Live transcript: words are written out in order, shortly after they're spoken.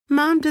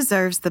Mom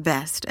deserves the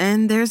best,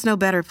 and there's no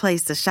better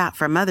place to shop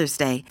for Mother's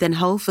Day than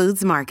Whole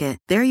Foods Market.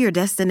 They're your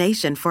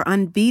destination for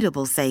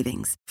unbeatable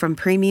savings, from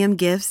premium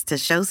gifts to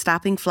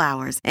show-stopping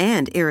flowers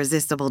and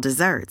irresistible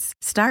desserts.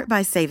 Start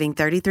by saving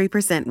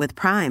 33% with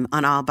Prime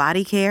on all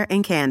body care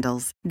and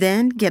candles.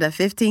 Then get a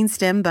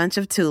 15-stem bunch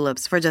of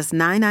tulips for just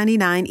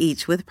 $9.99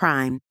 each with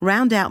Prime.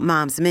 Round out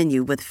Mom's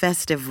menu with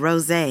festive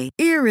rosé,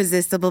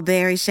 irresistible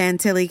berry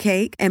chantilly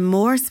cake, and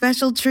more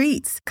special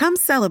treats. Come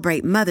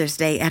celebrate Mother's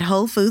Day at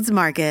Whole Foods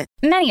Market.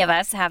 Many of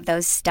us have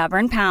those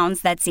stubborn pounds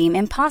that seem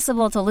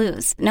impossible to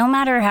lose, no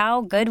matter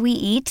how good we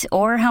eat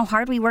or how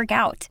hard we work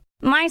out.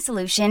 My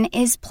solution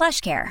is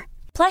PlushCare.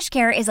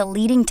 PlushCare is a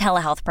leading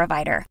telehealth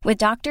provider with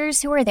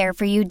doctors who are there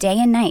for you day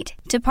and night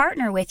to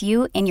partner with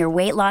you in your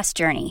weight loss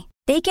journey.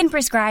 They can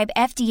prescribe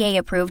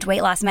FDA-approved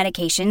weight loss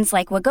medications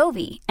like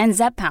Wegovy and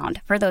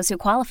Zepbound for those who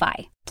qualify.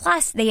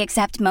 Plus, they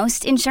accept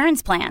most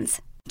insurance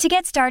plans. To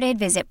get started,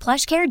 visit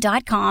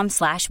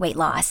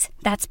plushcare.com/weightloss.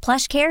 That's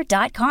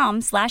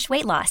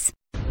plushcare.com/weightloss.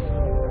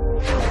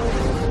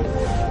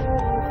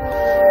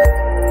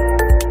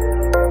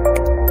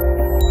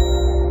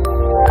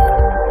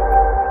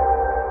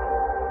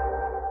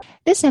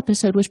 This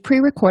episode was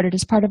pre-recorded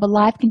as part of a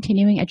live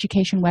continuing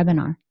education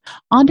webinar.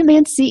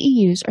 On-demand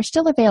CEUs are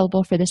still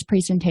available for this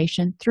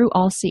presentation through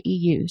All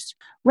CEUs.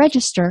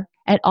 Register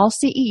at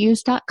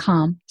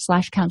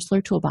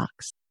allceus.com/counselor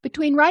toolbox.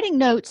 Between writing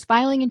notes,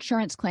 filing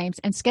insurance claims,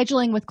 and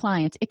scheduling with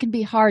clients, it can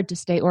be hard to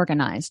stay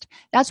organized.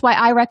 That's why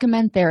I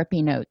recommend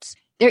Therapy Notes.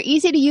 Their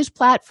easy-to-use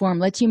platform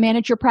lets you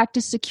manage your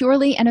practice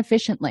securely and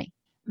efficiently.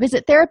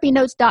 Visit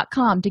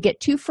therapynotes.com to get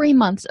 2 free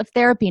months of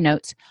Therapy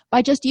Notes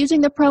by just using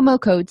the promo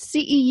code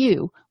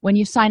CEU when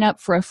you sign up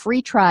for a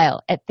free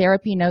trial at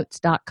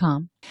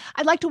therapynotes.com.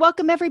 I'd like to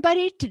welcome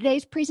everybody to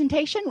today's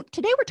presentation.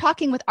 Today we're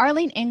talking with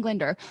Arlene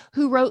Englander,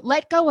 who wrote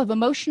Let Go of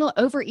Emotional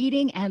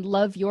Overeating and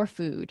Love Your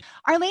Food.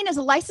 Arlene is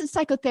a licensed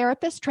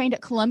psychotherapist trained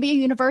at Columbia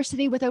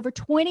University with over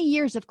 20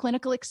 years of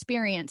clinical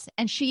experience,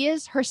 and she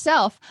is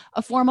herself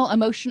a former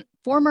emotional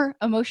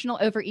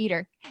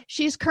overeater.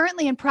 She is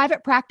currently in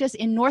private practice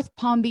in North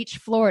Palm Beach,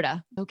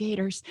 Florida. Go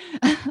Gators.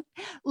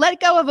 Let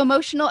Go of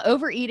Emotional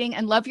Overeating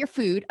and Love Your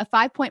Food, a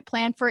 5-point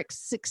plan for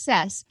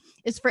success,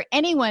 is for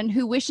anyone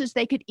who wishes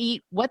they could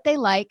eat what they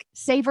like,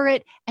 savor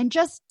it, and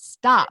just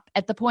stop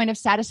at the point of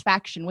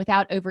satisfaction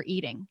without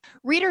overeating.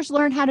 Readers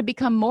learn how to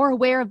become more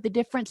aware of the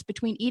difference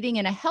between eating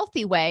in a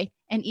healthy way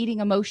and eating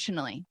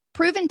emotionally.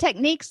 Proven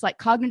techniques like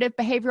cognitive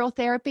behavioral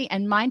therapy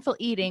and mindful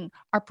eating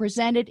are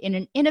presented in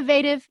an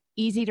innovative,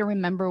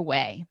 easy-to-remember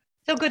way.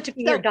 So good to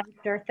be here,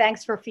 Doctor.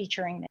 Thanks for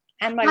featuring me.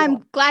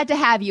 I'm glad to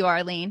have you,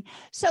 Arlene.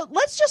 So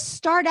let's just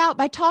start out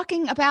by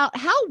talking about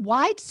how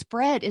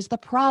widespread is the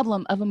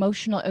problem of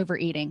emotional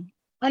overeating.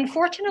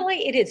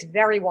 Unfortunately, it is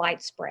very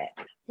widespread.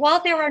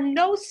 While there are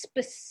no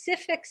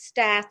specific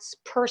stats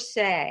per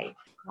se,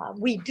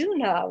 we do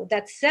know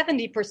that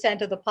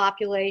 70% of the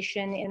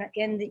population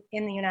in the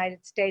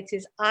United States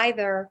is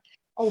either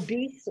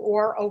obese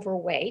or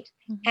overweight.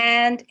 Mm-hmm.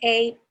 And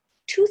a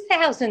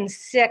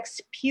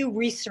 2006 Pew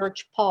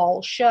Research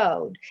poll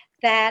showed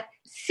that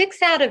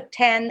 6 out of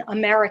 10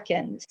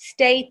 Americans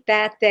state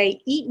that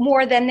they eat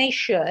more than they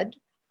should,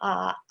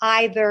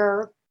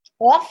 either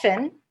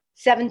often,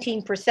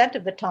 17%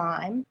 of the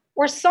time,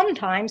 or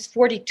sometimes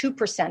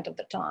 42% of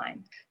the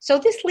time. So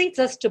this leads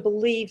us to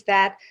believe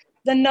that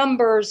the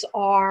numbers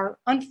are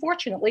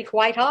unfortunately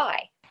quite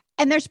high.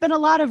 And there's been a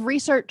lot of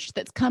research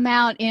that's come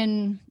out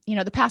in,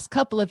 the past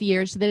couple of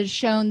years that has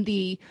shown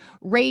the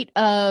rate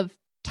of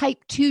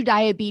type 2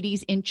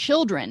 diabetes in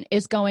children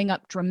is going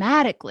up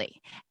dramatically.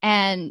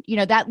 And,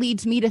 that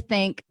leads me to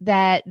think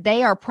that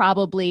they are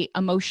probably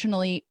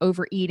emotionally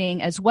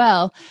overeating as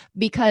well,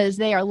 because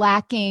they are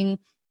lacking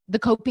the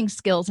coping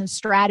skills and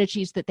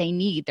strategies that they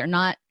need. They're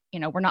not,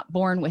 we're not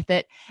born with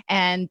it.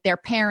 And their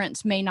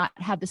parents may not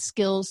have the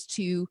skills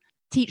to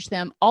teach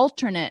them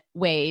alternate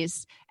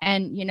ways.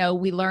 And,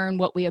 we learn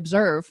what we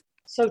observe.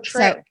 So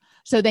true.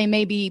 So they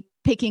may be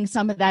picking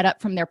some of that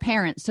up from their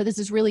parents. So this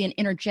is really an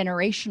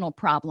intergenerational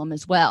problem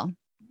as well.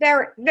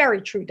 Very,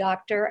 very true,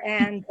 Doctor.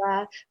 And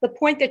the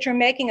point that you're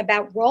making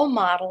about role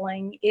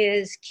modeling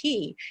is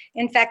key.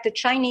 In fact, the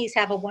Chinese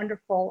have a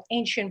wonderful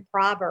ancient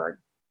proverb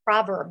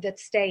that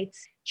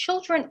states,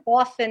 children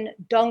often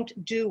don't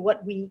do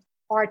what we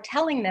are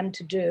telling them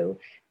to do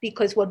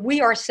because what we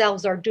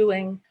ourselves are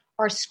doing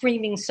are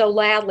screaming so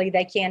loudly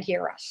they can't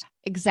hear us.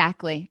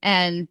 Exactly.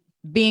 And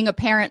being a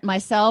parent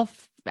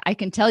myself, I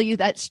can tell you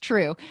that's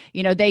true.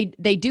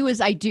 They do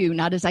as I do,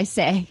 not as I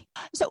say.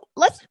 So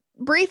let's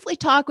briefly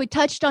talk. We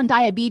touched on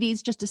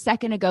diabetes just a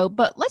second ago,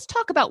 but let's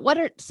talk about what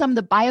are some of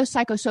the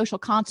biopsychosocial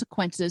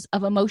consequences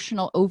of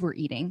emotional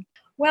overeating.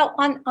 Well,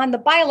 on the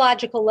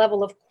biological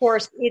level, of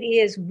course, it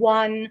is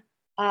one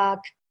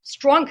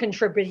strong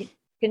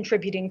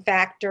contributing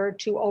factor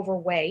to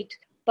overweight.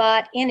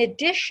 But in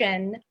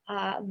addition,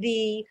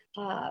 the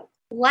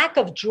lack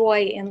of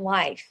joy in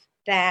life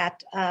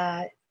that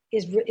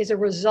is a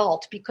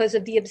result because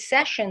of the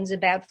obsessions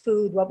about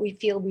food, what we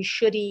feel we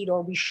should eat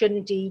or we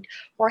shouldn't eat,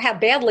 or how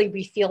badly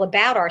we feel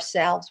about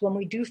ourselves when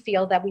we do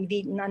feel that we've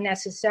eaten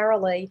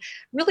unnecessarily,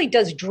 really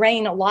does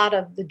drain a lot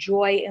of the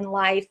joy in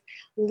life,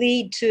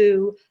 lead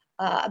to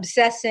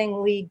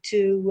obsessing, lead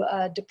to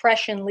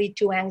depression, lead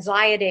to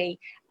anxiety.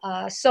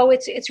 So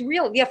it's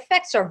real. The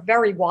effects are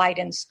very wide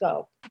in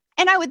scope.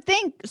 And I would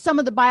think some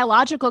of the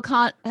biological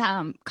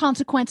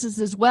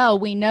consequences as well.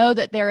 We know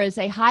that there is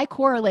a high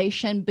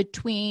correlation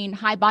between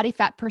high body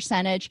fat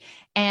percentage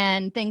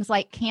and things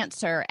like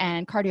cancer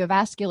and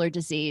cardiovascular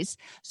disease.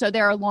 So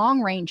there are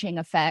long-ranging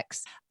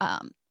effects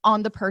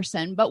on the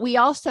person. But we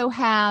also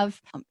have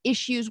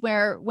issues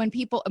where when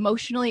people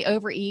emotionally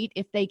overeat,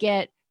 if they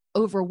get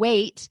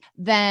overweight,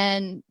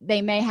 then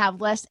they may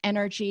have less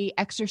energy,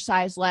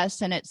 exercise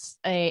less, and it's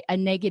a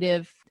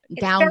negative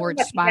downward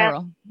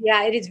spiral.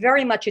 It is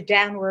very much a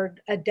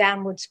downward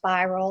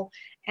spiral,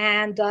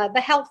 and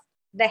the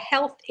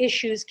health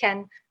issues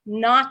can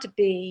not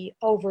be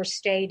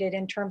overstated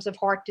in terms of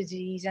heart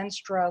disease and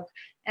stroke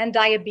and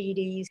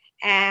diabetes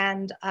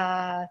and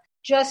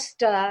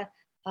just a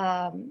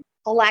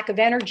lack of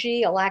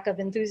energy, a lack of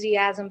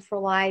enthusiasm for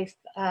life.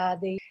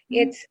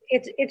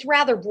 It's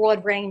rather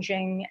broad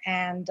ranging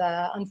and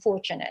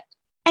unfortunate.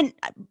 And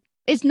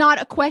it's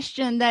not a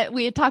question that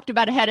we had talked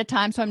about ahead of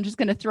time, so I'm just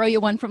going to throw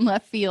you one from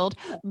left field.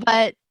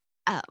 But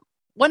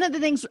one of the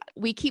things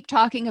we keep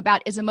talking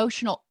about is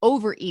emotional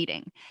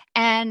overeating.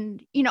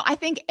 And, I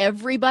think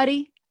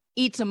everybody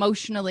eats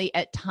emotionally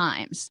at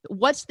times.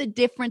 What's the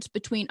difference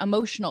between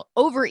emotional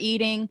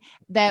overeating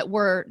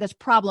that's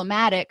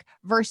problematic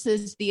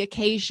versus the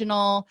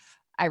occasional,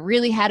 I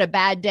really had a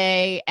bad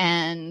day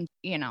and,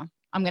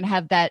 I'm going to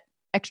have that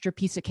extra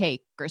piece of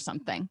cake or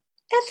something?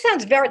 That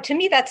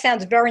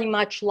sounds very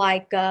much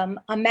like a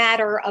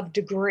matter of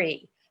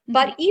degree. Mm-hmm.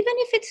 But even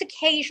if it's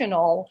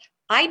occasional,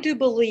 I do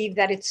believe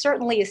that it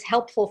certainly is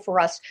helpful for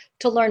us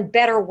to learn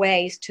better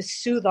ways to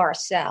soothe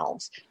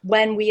ourselves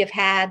when we have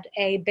had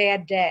a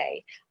bad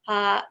day.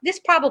 This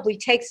probably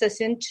takes us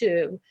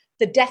into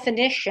the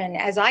definition,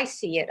 as I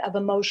see it, of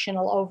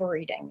emotional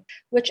overeating,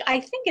 which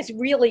I think is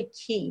really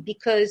key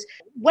because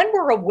when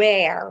we're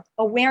aware,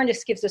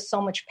 awareness gives us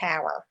so much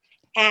power.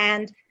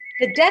 And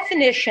the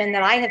definition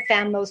that I have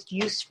found most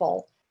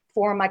useful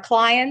for my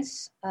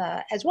clients,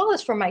 as well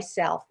as for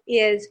myself,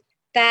 is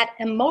that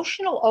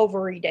emotional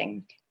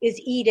overeating is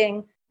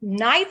eating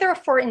neither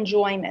for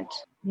enjoyment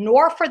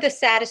nor for the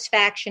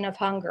satisfaction of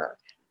hunger,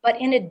 but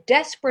in a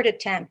desperate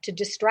attempt to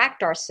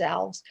distract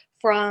ourselves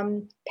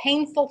from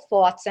painful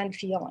thoughts and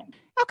feelings.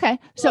 Okay.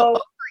 So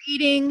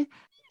overeating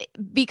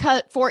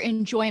because for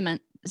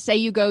enjoyment, say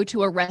you go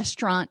to a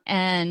restaurant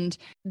and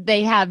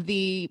they have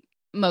the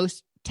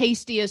most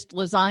tastiest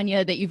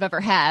lasagna that you've ever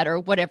had or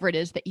whatever it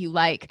is that you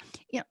like.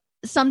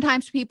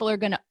 Sometimes people are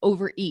going to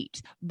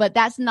overeat, but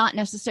that's not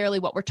necessarily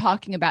what we're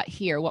talking about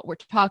here. What we're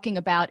talking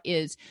about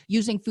is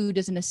using food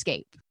as an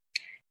escape.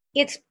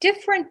 It's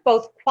different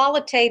both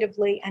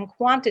qualitatively and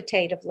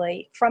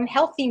quantitatively from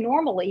healthy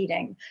normal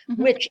eating,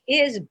 mm-hmm. which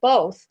is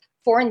both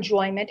for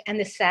enjoyment and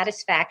the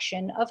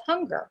satisfaction of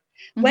hunger.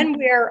 Mm-hmm. When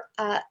we're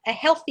a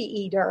healthy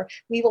eater,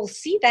 we will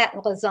see that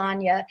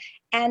lasagna,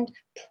 and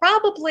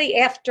probably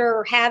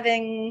after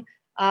having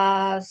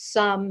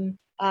some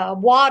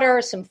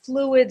water, some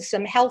fluids,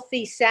 some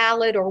healthy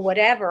salad or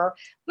whatever,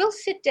 we'll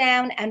sit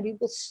down and we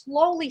will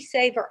slowly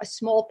savor a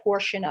small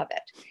portion of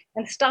it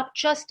and stop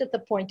just at the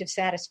point of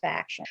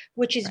satisfaction,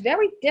 which is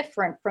very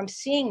different from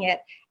seeing it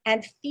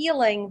and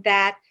feeling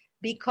that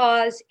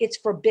because it's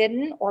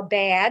forbidden or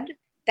bad,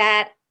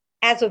 that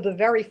as of the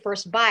very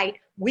first bite,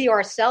 we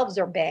ourselves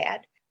are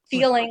bad,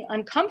 feeling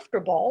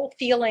uncomfortable,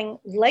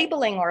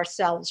 labeling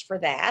ourselves for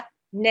that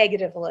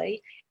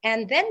negatively,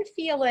 and then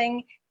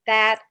feeling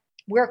that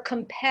we're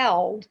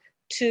compelled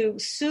to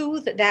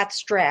soothe that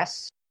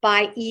stress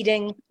by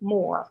eating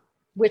more,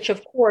 which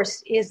of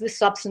course is the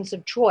substance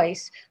of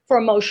choice for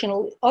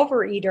emotional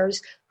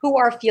overeaters who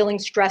are feeling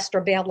stressed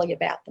or badly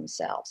about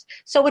themselves.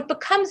 So it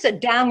becomes a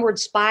downward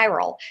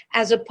spiral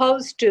as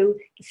opposed to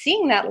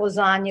seeing that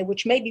lasagna,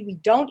 which maybe we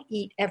don't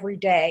eat every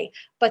day,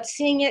 but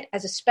seeing it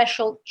as a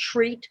special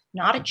treat,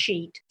 not a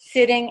cheat,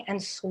 sitting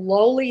and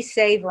slowly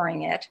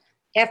savoring it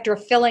after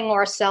filling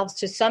ourselves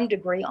to some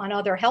degree on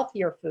other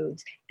healthier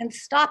foods and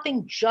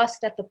stopping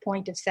just at the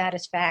point of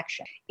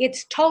satisfaction.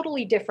 It's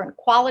totally different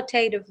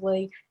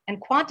qualitatively and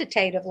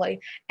quantitatively,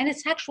 and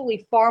it's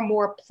actually far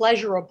more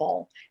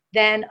pleasurable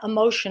than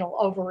emotional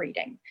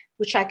overeating,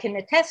 which I can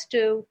attest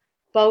to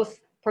both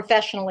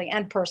professionally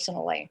and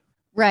personally.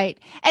 Right.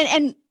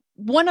 And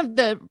one of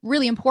the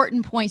really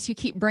important points you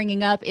keep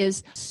bringing up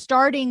is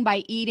starting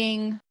by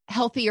eating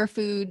healthier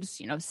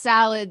foods,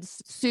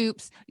 salads,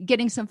 soups,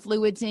 getting some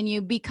fluids in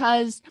you,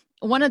 because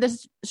one of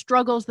the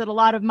struggles that a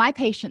lot of my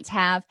patients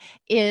have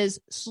is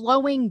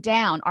slowing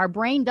down. Our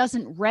brain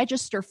doesn't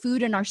register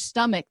food in our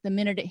stomach the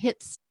minute it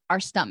hits our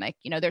stomach.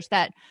 There's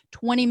that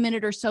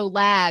 20-minute or so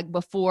lag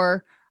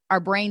before our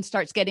brain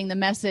starts getting the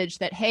message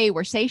that, hey,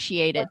 we're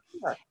satiated.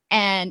 Sure.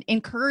 And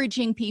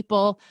encouraging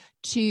people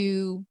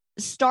to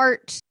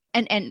start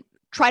and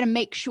try to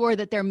make sure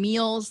that their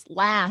meals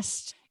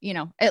last,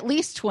 at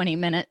least 20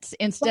 minutes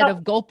instead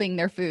of gulping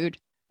their food.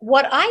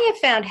 What I have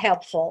found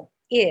helpful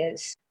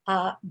is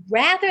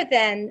rather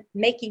than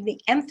making the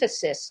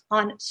emphasis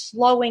on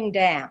slowing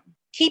down,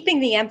 keeping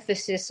the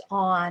emphasis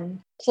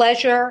on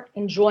pleasure,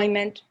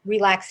 enjoyment,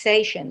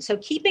 relaxation. So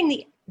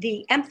keeping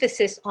the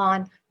emphasis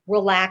on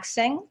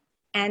relaxing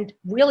and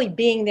really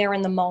being there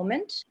in the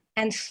moment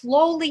and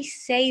slowly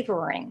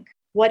savoring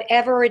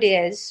whatever it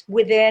is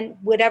we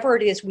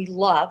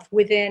love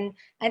within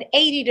an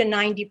 80 to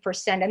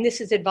 90%, and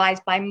this is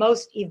advised by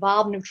most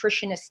evolved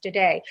nutritionists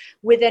today,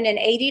 within an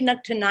 80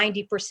 to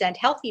 90%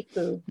 healthy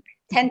food,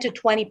 10 to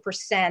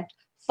 20%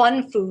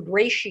 fun food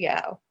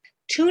ratio,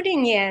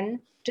 tuning in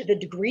to the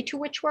degree to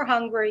which we're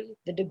hungry,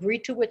 the degree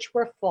to which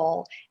we're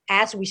full,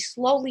 as we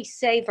slowly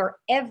savor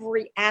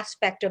every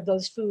aspect of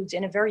those foods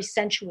in a very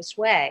sensuous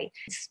way,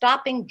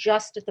 stopping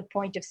just at the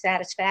point of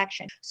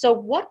satisfaction. So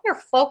what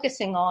we're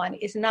focusing on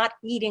is not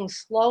eating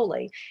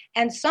slowly.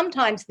 And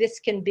sometimes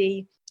this can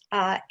be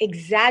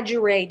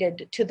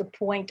exaggerated to the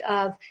point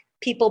of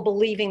people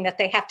believing that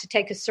they have to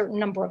take a certain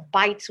number of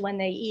bites when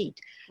they eat.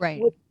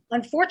 Right. Which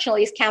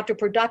unfortunately is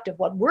counterproductive.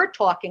 What we're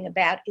talking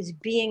about is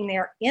being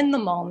there in the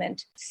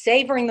moment,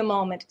 savoring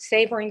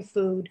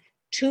food,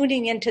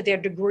 tuning into their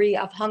degree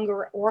of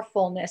hunger or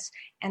fullness,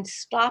 and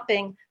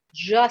stopping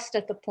just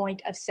at the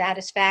point of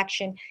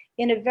satisfaction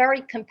in a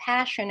very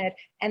compassionate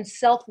and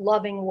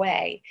self-loving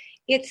way.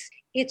 It's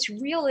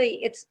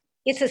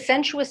a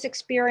sensuous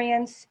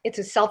experience, it's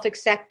a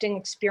self-accepting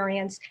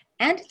experience,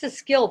 and it's a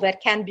skill that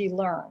can be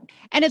learned.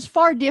 And it's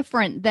far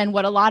different than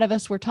what a lot of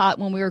us were taught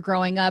when we were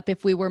growing up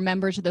if we were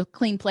members of the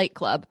Clean Plate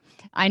Club.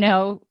 I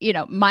know,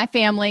 my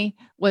family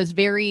was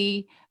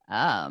very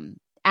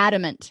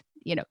adamant.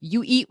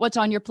 You eat what's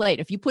on your plate.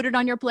 If you put it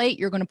on your plate,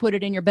 you're going to put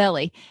it in your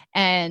belly.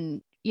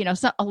 And,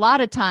 so a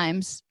lot of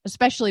times,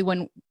 especially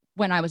when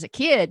I was a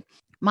kid,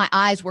 my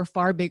eyes were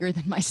far bigger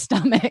than my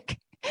stomach.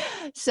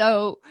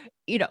 So,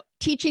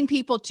 teaching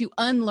people to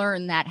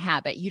unlearn that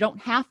habit. You don't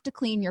have to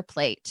clean your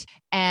plate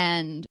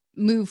and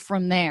move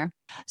from there.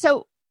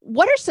 So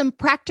what are some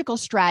practical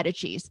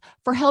strategies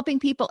for helping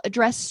people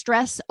address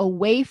stress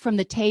away from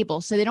the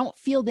table so they don't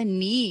feel the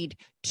need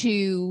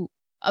to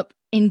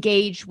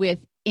engage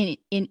in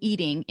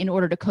eating in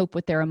order to cope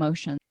with their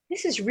emotions?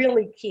 This is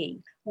really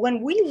key.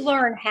 When we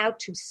learn how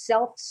to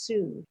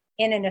self-soothe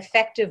in an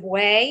effective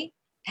way,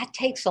 that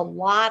takes a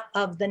lot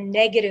of the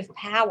negative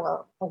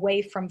power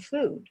away from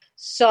food.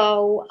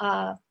 So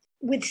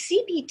with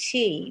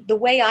CBT, the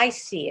way I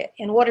see it,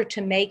 in order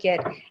to make it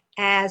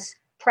as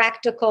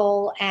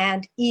practical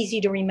and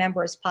easy to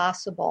remember as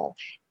possible,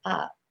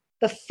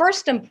 the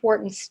first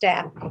important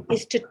step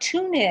is to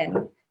tune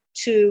in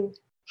to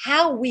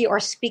how we are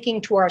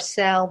speaking to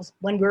ourselves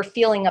when we're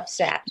feeling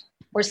upset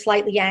or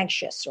slightly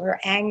anxious or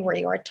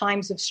angry or at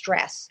times of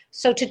stress.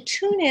 So to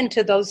tune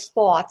into those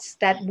thoughts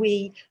that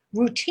we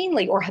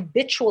routinely or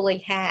habitually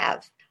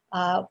have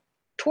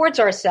towards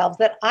ourselves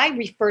that I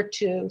refer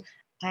to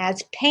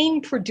as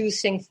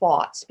pain-producing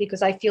thoughts,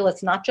 because I feel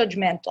it's not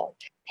judgmental,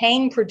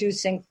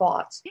 pain-producing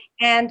thoughts.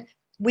 And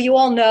we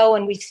all know,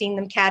 and we've seen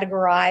them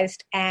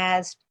categorized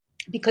as,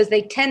 because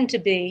they tend to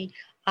be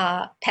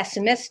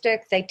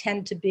pessimistic, they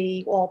tend to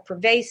be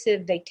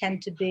all-pervasive, they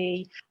tend to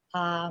be,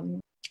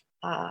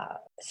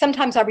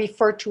 sometimes I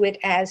refer to it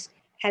as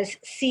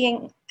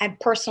seeing and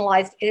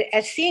personalized,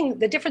 as seeing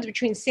the difference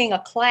between seeing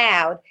a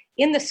cloud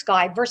in the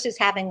sky versus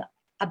having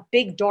a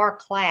big dark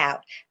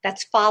cloud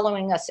that's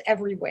following us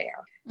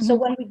everywhere. Mm-hmm. So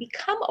when we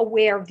become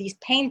aware of these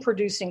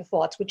pain-producing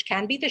thoughts, which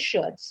can be the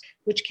shoulds,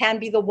 which can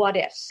be the what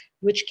ifs,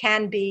 which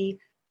can be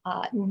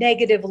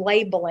negative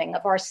labeling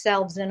of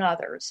ourselves and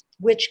others,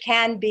 which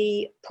can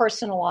be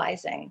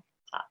personalizing,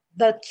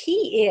 the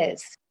key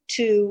is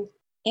to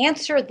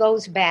answer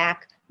those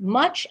back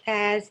much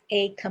as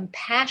a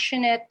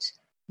compassionate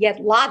yet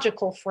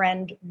logical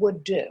friend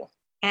would do.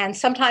 And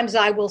sometimes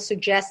I will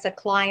suggest that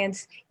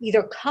clients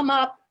either come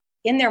up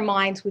in their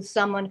minds with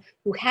someone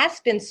who has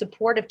been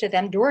supportive to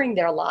them during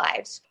their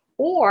lives,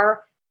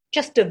 or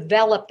just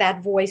develop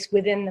that voice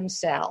within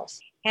themselves.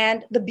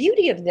 And the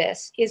beauty of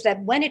this is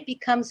that when it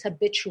becomes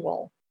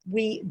habitual,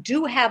 we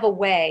do have a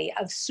way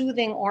of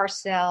soothing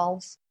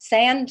ourselves,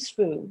 sans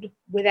food,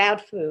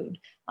 without food,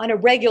 on a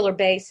regular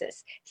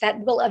basis that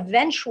will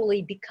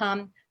eventually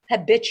become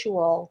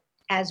habitual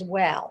as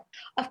well.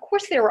 Of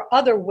course, there are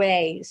other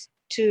ways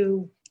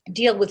to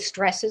deal with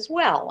stress as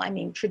well. I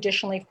mean,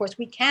 traditionally, of course,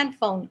 we can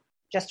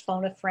just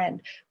phone a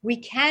friend. We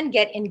can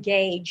get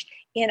engaged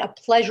in a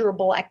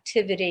pleasurable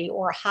activity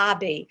or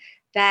hobby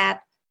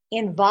that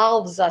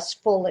involves us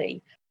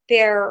fully.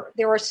 There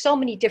are so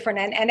many different,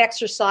 and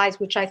exercise,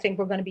 which I think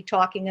we're going to be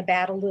talking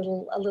about a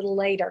little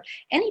later.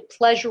 Any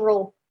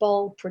pleasurable,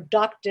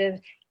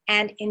 productive,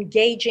 and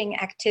engaging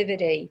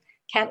activity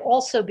can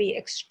also be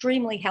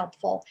extremely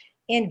helpful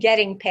in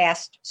getting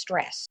past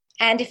stress.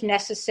 And if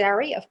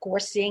necessary, of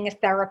course, seeing a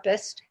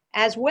therapist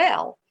as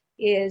well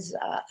is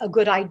a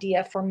good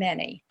idea for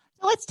many.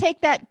 Let's take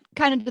that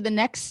kind of to the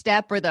next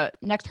step or the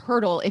next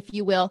hurdle, if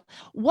you will.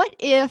 What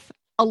if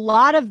a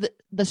lot of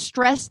the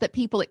stress that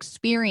people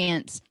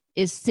experience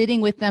is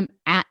sitting with them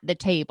at the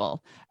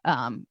table.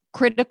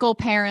 Critical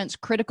parents,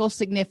 critical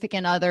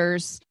significant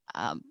others.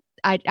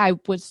 I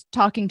was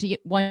talking to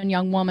one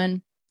young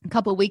woman a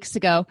couple of weeks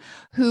ago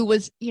who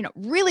was,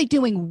 really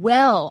doing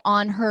well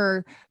on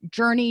her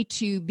journey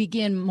to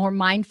begin more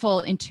mindful,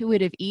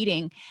 intuitive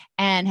eating,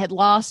 and had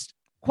lost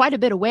quite a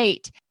bit of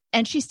weight.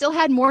 And she still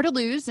had more to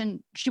lose,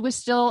 and she was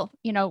still,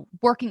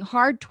 working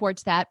hard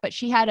towards that, but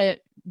she had a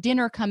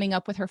dinner coming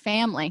up with her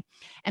family.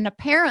 And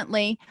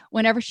apparently,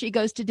 whenever she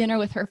goes to dinner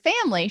with her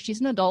family, she's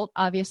an adult,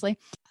 obviously,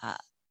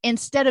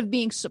 instead of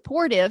being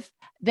supportive,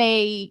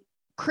 they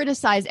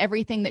criticize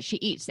everything that she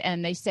eats.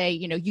 And they say,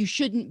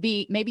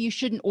 maybe you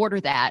shouldn't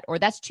order that, or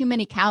that's too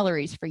many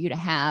calories for you to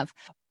have.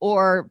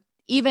 Or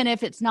even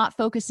if it's not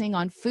focusing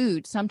on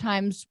food,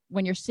 sometimes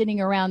when you're sitting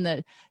around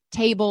the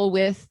table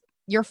with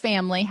your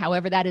family,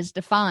 however that is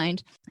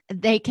defined,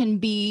 it can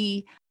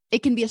be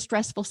a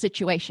stressful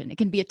situation. It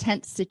can be a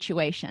tense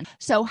situation.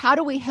 So how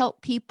do we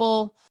help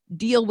people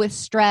deal with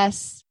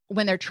stress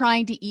when they're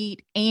trying to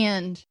eat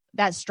and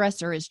that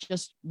stressor is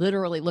just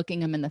literally looking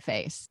them in the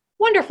face?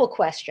 Wonderful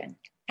question.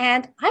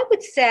 And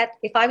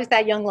if I was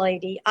that young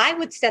lady, I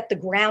would set the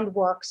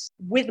groundworks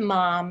with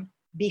mom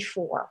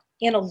before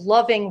in a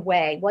loving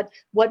way.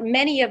 What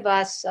many of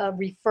us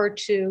refer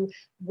to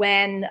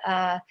when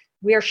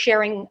we're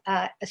sharing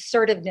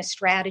assertiveness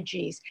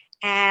strategies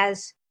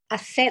as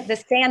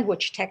the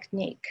sandwich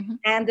technique. Mm-hmm.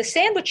 And the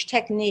sandwich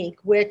technique,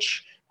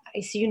 which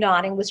I see you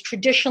nodding, was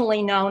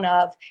traditionally known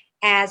of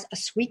as a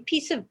sweet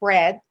piece of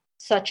bread,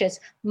 such as,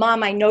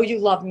 Mom, I know you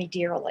love me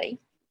dearly,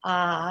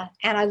 and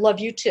I love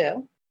you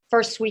too.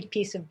 First sweet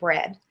piece of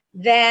bread.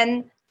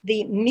 Then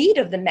the meat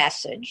of the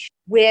message,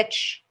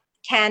 which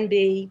can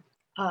be,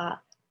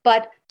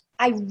 but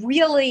I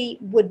really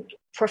would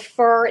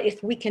prefer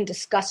if we can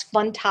discuss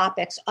fun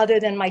topics other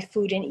than my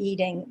food and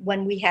eating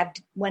when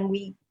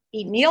we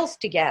eat meals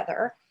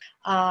together.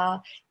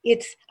 I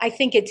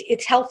think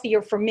it's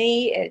healthier for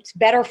me. It's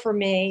better for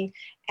me.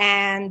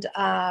 And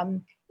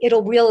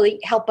it'll really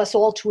help us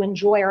all to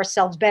enjoy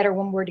ourselves better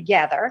when we're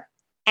together.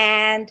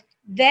 And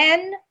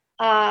then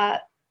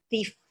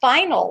the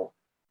final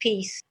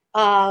piece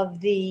of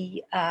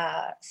the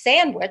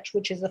sandwich,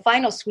 which is the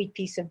final sweet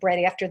piece of bread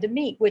after the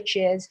meat, which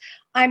is,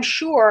 I'm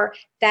sure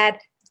that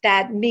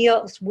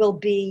meals will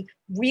be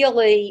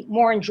really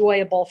more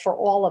enjoyable for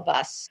all of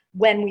us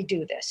when we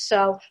do this.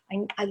 So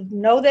I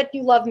know that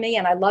you love me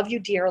and I love you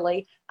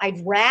dearly.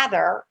 I'd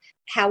rather,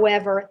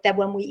 however, that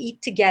when we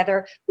eat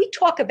together, we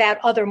talk about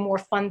other more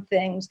fun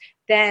things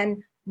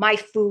than my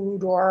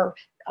food or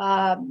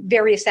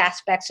various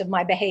aspects of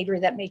my behavior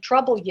that may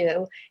trouble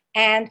you.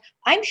 And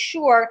I'm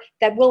sure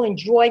that we'll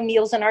enjoy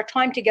meals and our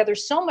time together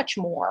so much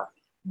more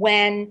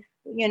when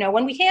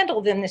we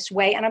handle them this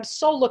way. And I'm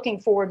so looking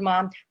forward,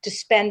 Mom, to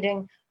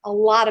spending a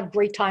lot of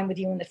great time with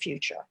you in the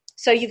future.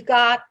 So you've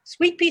got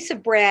sweet piece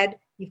of bread,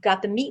 you've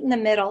got the meat in the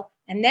middle,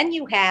 and then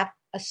you have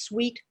a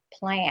sweet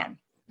plan.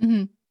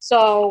 Mm-hmm.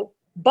 So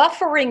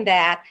buffering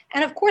that,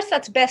 and of course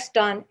that's best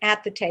done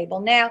at the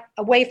table, now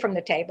away from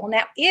the table.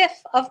 Now, if,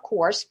 of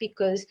course,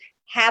 because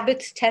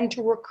habits tend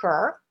to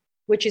recur,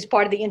 which is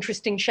part of the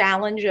interesting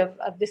challenge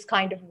of this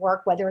kind of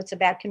work, whether it's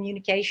about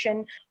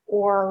communication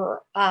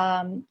or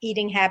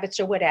eating habits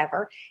or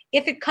whatever.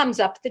 If it comes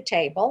up at the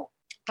table,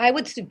 I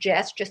would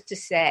suggest just to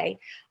say,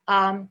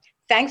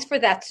 thanks for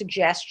that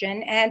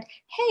suggestion. And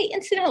hey,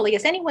 incidentally,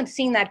 has anyone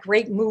seen that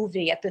great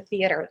movie at the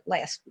theater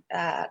last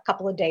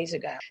couple of days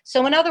ago?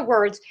 So in other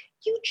words,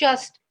 you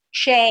just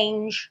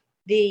change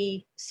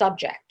the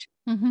subject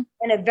in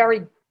a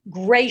very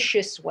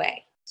gracious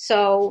way.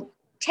 So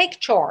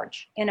take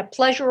charge in a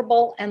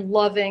pleasurable and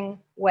loving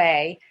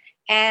way.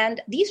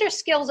 And these are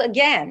skills,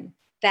 again,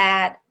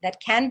 that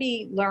can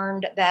be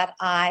learned, that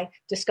I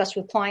discuss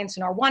with clients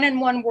in our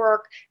one-on-one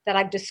work, that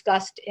I've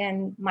discussed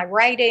in my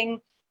writing.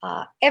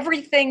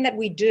 Everything that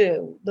we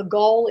do, the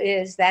goal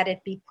is that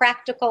it be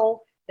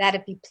practical, that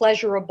it be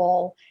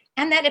pleasurable,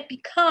 and that it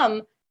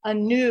become a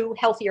new,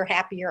 healthier,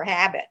 happier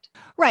habit.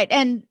 Right.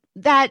 And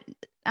that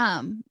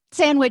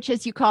sandwich,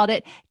 as you called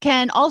it,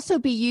 can also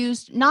be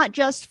used not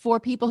just for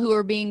people who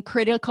are being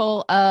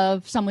critical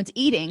of someone's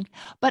eating,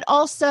 but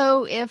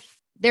also if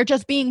they're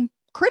just being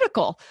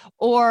critical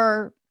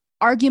or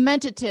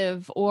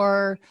argumentative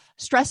or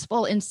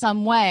stressful in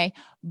some way,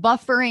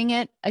 buffering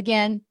it,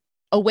 again,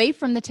 away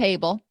from the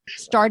table,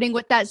 starting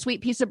with that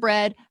sweet piece of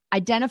bread,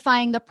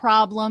 identifying the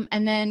problem,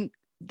 and then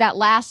that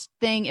last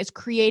thing is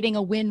creating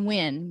a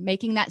win-win,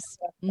 making that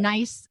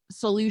nice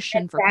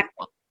solution for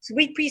people.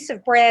 Sweet piece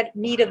of bread,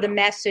 meat of the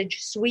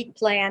message, sweet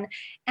plan.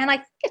 And I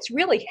think it's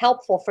really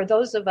helpful for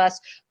those of us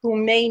who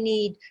may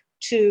need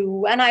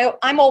to, and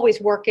I'm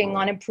always working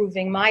on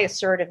improving my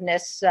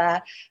assertiveness,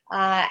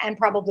 and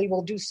probably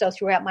will do so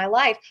throughout my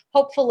life,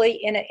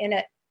 hopefully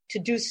to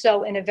do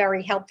so in a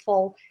very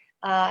helpful,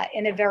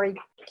 in a very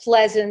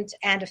pleasant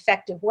and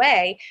effective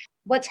way.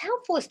 What's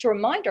helpful is to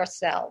remind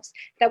ourselves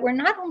that we're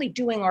not only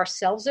doing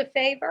ourselves a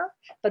favor,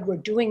 but we're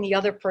doing the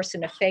other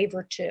person a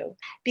favor too.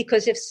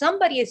 Because if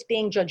somebody is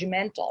being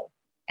judgmental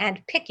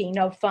and picky,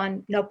 no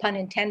pun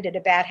intended,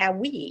 about how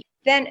we eat,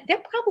 then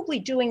they're probably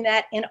doing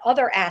that in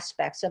other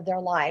aspects of their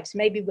lives,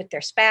 maybe with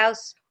their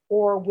spouse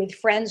or with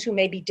friends who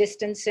may be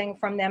distancing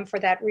from them for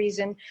that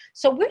reason.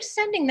 So we're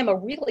sending them a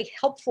really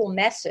helpful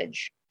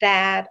message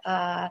that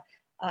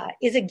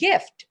is a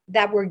gift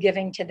that we're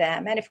giving to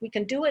them. And if we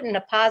can do it in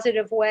a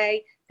positive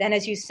way, then,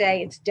 as you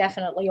say, it's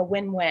definitely a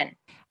win-win.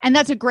 And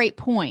that's a great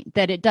point,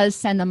 that it does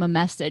send them a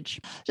message.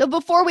 So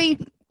before we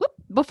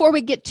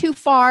get too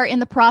far in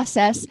the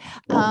process,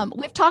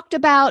 we've talked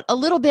a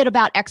little bit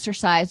about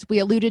exercise. We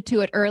alluded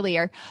to it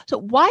earlier. So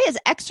why is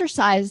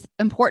exercise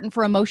important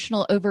for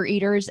emotional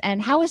overeaters,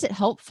 and how is it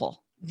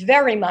helpful?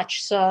 Very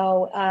much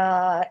so.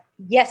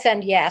 Yes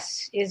and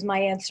yes is my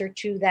answer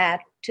to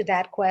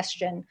that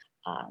question.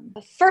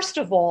 First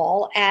of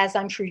all, as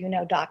I'm sure you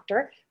know,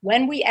 Doctor,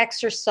 when we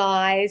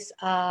exercise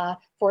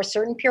for a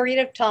certain period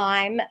of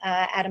time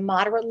at a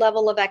moderate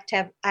level of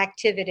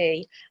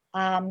activity,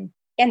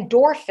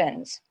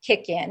 endorphins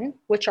kick in,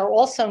 which are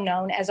also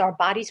known as our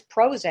body's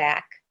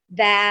Prozac,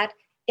 that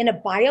in a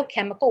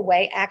biochemical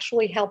way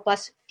actually help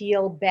us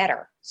feel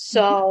better.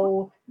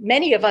 So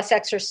many of us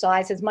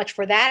exercise as much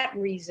for that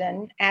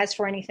reason as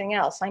for anything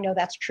else. I know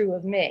that's true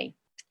of me.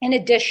 In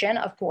addition,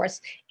 of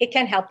course, it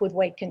can help with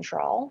weight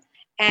control.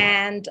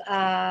 And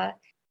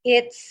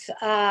it's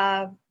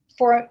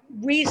for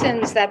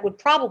reasons that would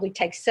probably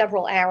take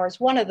several hours,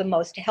 one of the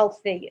most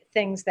healthy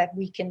things that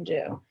we can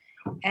do.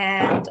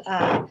 And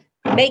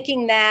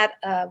making that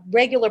a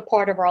regular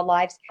part of our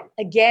lives,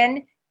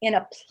 again, in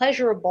a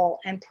pleasurable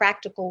and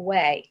practical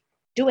way,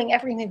 doing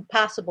everything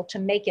possible to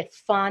make it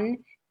fun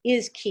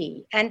is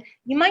key. And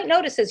you might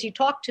notice as you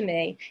talk to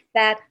me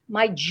that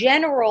my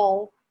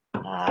general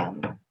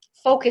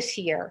focus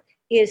here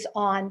is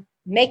on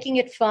making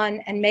it fun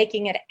and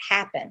making it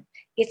happen.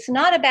 It's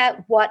not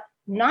about what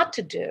not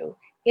to do.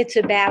 It's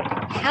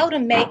about how to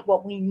make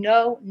what we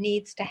know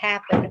needs to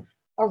happen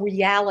a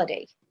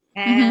reality.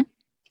 And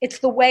it's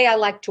the way I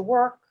like to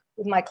work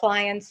with my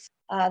clients,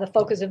 the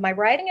focus of my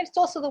writing, and it's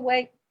also the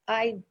way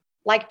I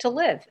like to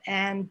live.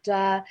 And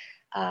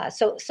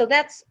so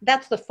that's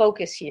the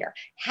focus here,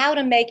 how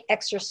to make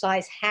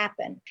exercise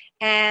happen.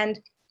 And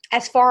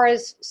as far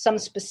as some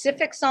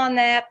specifics on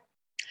that,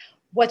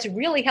 what's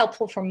really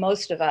helpful for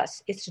most of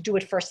us is to do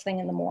it first thing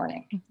in the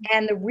morning.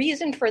 And the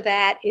reason for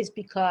that is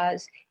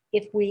because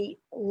if we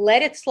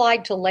let it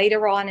slide till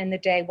later on in the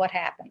day, what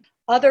happens?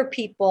 Other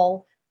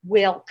people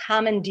will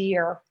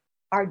commandeer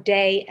our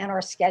day and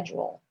our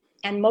schedule.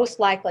 And most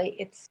likely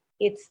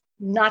it's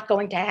not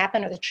going to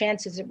happen, or the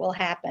chances it will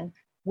happen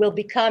will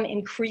become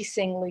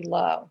increasingly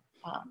low.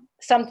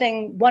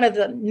 One of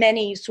the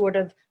many sort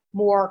of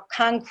more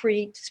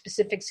concrete,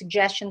 specific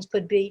suggestions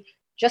could be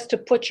just to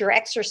put your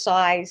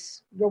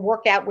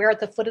workout wear at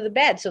the foot of the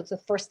bed. So it's the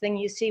first thing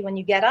you see when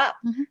you get up.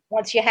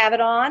 Once you have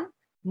it on,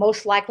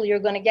 most likely you're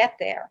going to get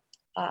there.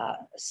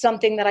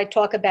 Something that I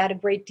talk about a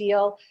great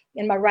deal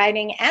in my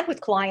writing and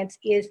with clients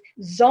is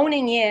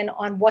zoning in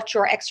on what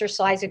your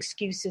exercise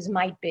excuses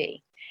might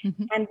be.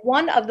 And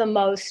one of the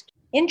most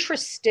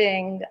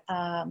interesting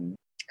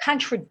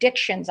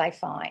contradictions I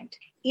find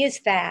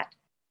is that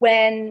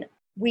when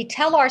we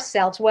tell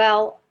ourselves,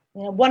 well,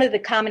 one of the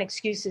common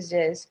excuses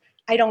is,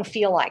 I don't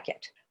feel like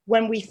it.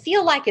 When we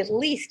feel like it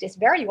least, it's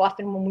very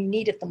often when we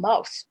need it the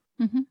most.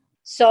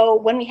 So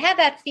when we have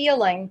that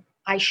feeling,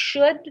 I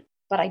should,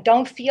 but I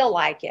don't feel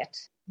like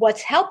it,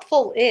 what's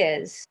helpful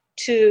is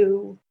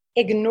to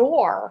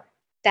ignore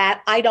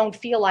that I don't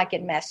feel like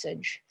it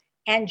message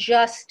and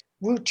just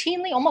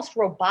routinely, almost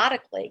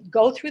robotically,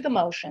 go through the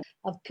motion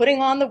of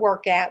putting on the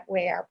workout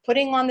wear,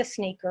 putting on the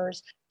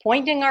sneakers,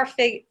 pointing our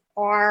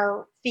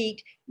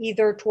feet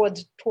either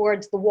towards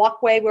the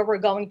walkway where we're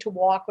going to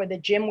walk or the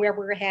gym where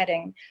we're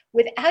heading,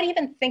 without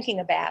even thinking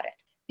about it.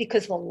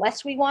 Because the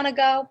less we want to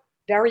go,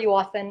 very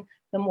often,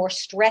 the more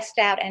stressed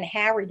out and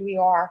harried we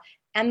are,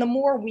 and the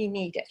more we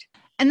need it.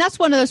 And that's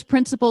one of those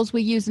principles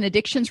we use in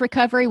addictions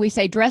recovery. We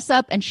say, dress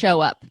up and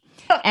show up.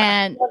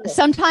 And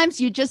sometimes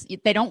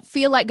they don't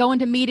feel like going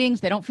to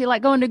meetings. They don't feel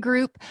like going to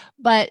group,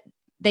 but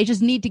they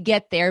just need to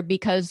get there,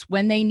 because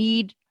when they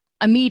need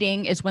a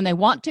meeting is when they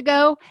want to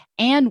go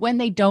and when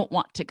they don't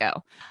want to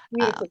go.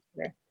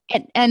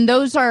 And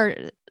those are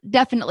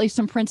definitely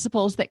some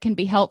principles that can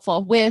be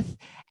helpful. With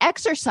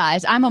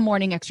exercise, I'm a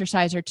morning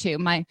exerciser too.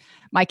 My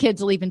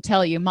kids will even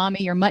tell you,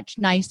 Mommy, you're much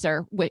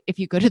nicer if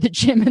you go to the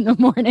gym in the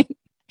morning.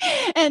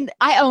 And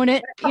I own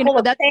it.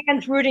 That's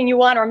fans rooting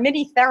you on, or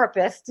mini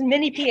therapists,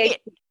 mini PhD.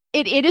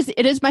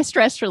 It is my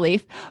stress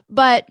relief.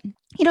 But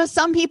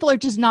some people are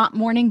just not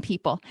morning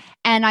people.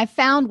 And I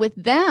found with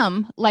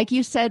them, like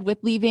you said, with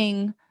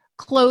leaving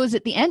clothes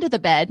at the end of the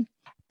bed,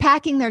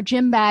 packing their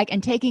gym bag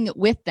and taking it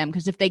with them.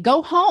 Because if they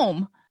go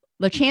home,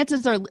 the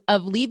chances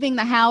of leaving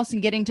the house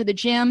and getting to the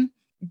gym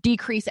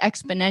decrease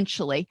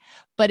exponentially.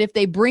 But if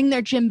they bring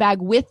their gym bag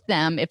with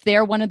them, if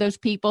they're one of those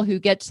people who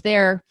gets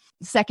their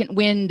second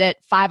wind at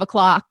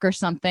 5:00 or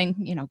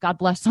something, God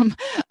bless them,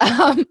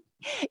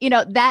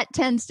 that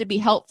tends to be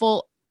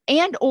helpful.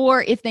 And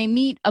or if they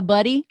meet a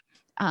buddy,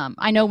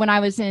 I know when I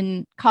was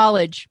in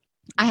college,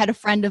 I had a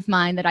friend of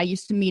mine that I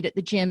used to meet at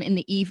the gym in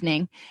the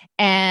evening,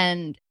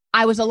 and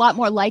I was a lot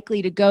more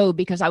likely to go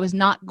because I was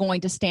not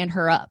going to stand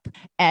her up.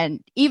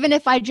 And even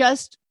if I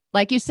just,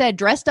 like you said,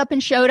 dressed up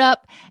and showed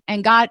up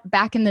and got,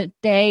 back in the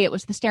day, it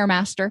was the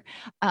Stairmaster.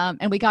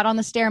 And we got on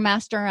the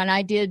Stairmaster and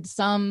I did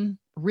some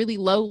really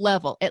low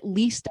level. At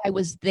least I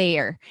was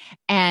there.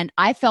 And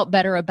I felt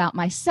better about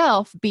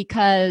myself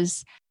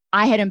because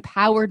I had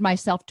empowered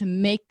myself to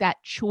make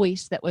that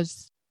choice that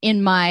was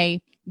in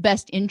my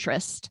best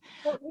interest.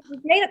 Well,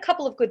 you've made a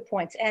couple of good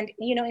points. And,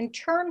 in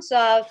terms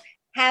of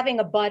having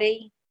a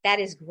buddy, that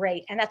is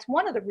great. And that's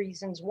one of the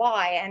reasons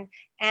why.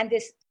 And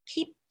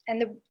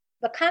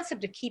the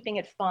concept of keeping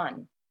it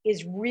fun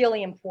is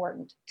really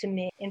important to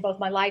me in both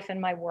my life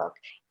and my work.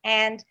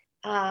 And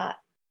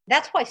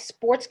that's why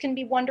sports can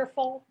be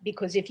wonderful,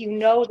 because if you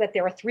know that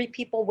there are 3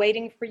 people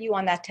waiting for you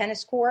on that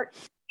tennis court,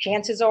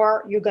 chances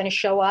are you're going to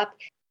show up.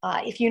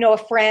 If you know a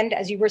friend,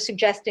 as you were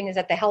suggesting, is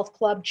at the health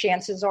club,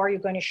 chances are you're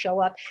going to show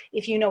up.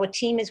 If you know a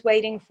team is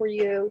waiting for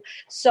you.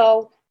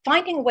 So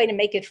finding a way to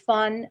make it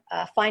fun,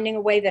 finding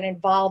a way that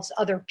involves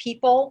other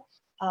people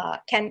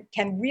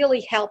can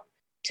really help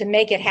to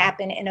make it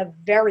happen in a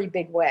very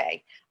big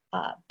way.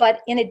 But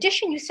in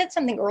addition, you said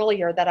something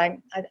earlier that I'd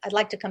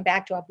like to come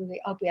back to. I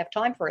hope we have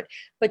time for it.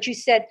 But you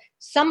said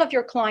some of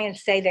your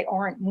clients say they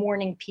aren't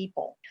morning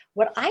people.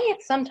 What I have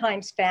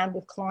sometimes found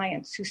with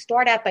clients who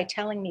start out by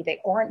telling me they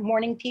aren't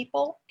morning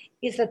people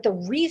is that the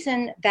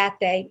reason that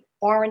they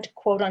aren't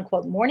quote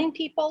unquote morning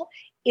people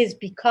is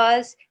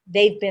because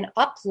they've been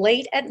up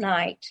late at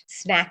night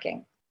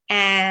snacking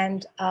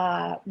and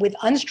with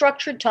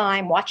unstructured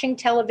time, watching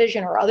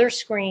television or other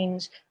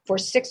screens for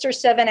 6 or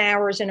 7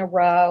 hours in a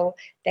row.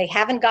 They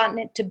haven't gotten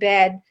it to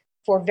bed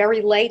for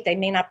very late. They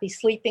may not be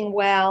sleeping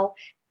well.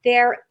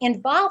 They're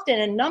involved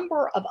in a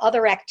number of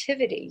other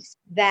activities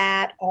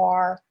that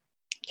are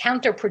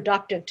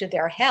counterproductive to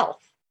their health.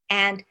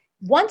 And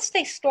once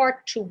they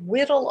start to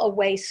whittle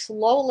away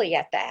slowly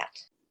at that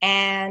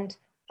and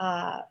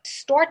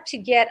start to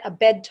get a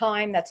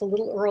bedtime that's a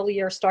little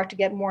earlier, start to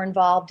get more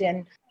involved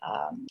in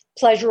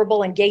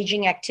pleasurable,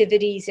 engaging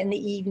activities in the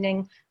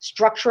evening,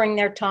 structuring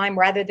their time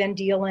rather than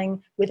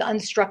dealing with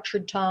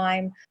unstructured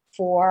time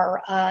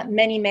for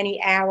many, many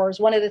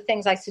hours. One of the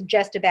things I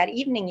suggest about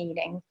evening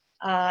eating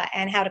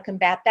and how to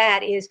combat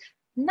that is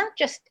not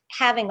just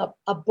having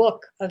a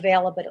book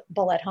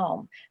available at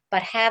home,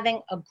 but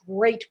having a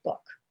great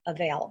book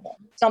available,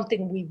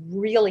 something we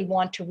really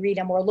want to read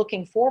and we're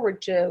looking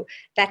forward to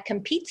that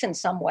competes in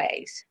some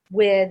ways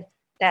with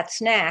that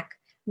snack.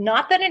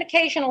 Not that an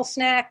occasional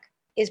snack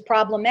is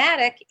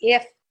problematic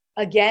if,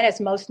 again, as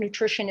most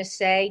nutritionists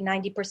say,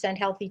 90%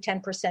 healthy,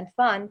 10%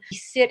 fun, you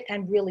sit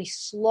and really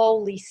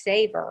slowly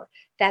savor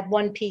that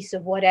one piece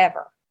of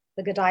whatever,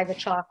 the Godiva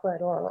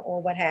chocolate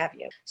or what have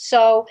you.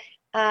 So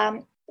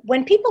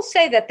when people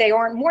say that they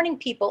aren't morning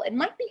people, it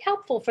might be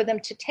helpful for them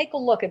to take a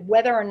look at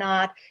whether or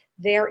not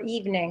their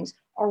evenings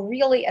are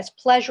really as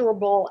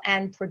pleasurable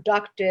and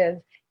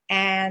productive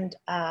and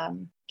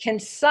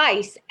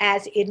concise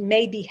as it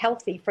may be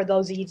healthy for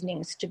those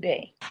evenings to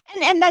be.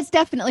 And that's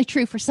definitely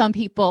true for some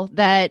people,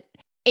 that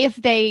if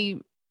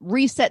they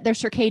reset their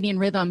circadian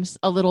rhythms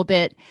a little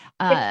bit.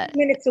 15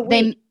 minutes a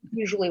week,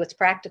 usually what's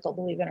practical,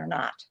 believe it or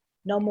not.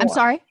 No more. I'm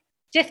sorry?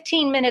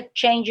 15-minute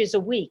changes a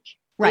week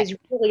right. is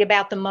really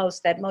about the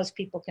most that most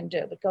people can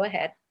do. But go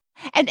ahead.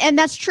 And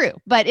that's true.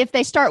 But if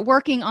they start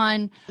working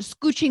on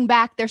scooching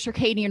back their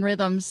circadian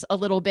rhythms a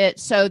little bit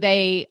so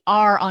they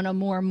are on a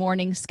more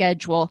morning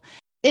schedule,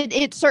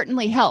 it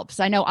certainly helps.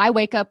 I know I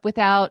wake up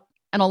without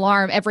an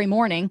alarm every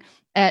morning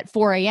at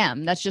 4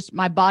 a.m. That's just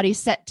my body's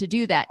set to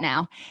do that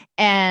now.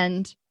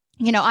 And,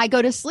 I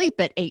go to sleep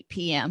at 8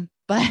 p.m.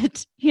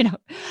 But,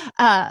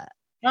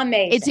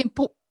 amazing.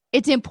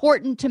 It's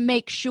important to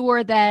make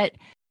sure that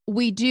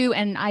we do,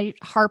 and I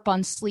harp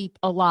on sleep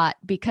a lot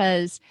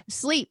because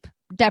sleep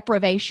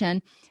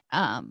deprivation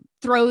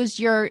throws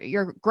your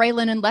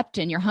ghrelin and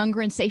leptin, your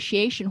hunger and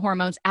satiation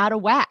hormones, out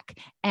of whack.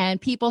 And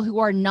people who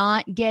are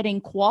not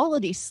getting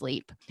quality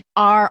sleep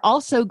are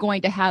also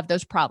going to have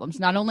those problems.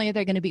 Not only are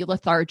they going to be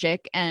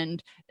lethargic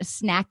and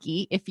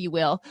snacky, if you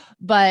will,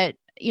 but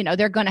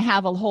they're going to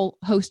have a whole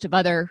host of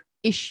other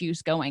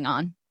issues going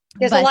on.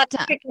 There's a lot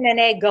of chicken and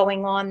egg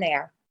going on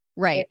there.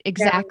 Right,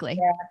 exactly.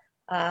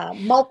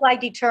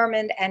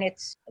 Multi-determined, and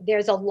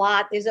there's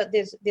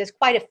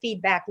quite a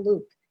feedback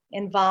loop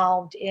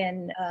involved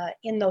in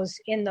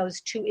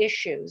those two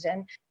issues,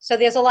 and so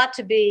there's a lot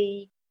to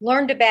be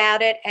learned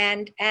about it,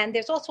 and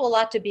there's also a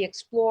lot to be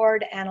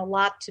explored and a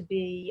lot to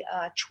be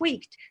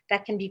tweaked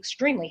that can be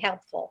extremely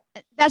helpful.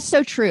 That's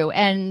so true.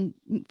 And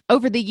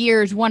over the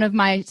years, one of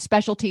my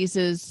specialties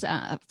is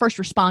first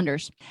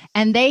responders,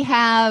 and they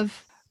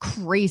have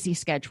crazy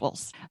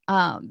schedules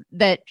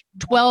that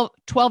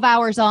 12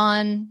 hours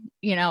on,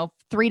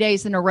 3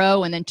 days in a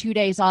row and then 2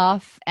 days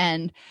off.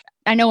 And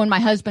I know when my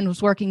husband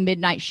was working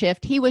midnight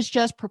shift, he was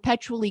just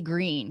perpetually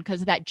green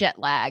because of that jet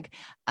lag,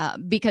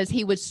 because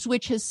he would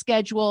switch his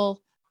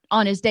schedule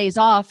on his days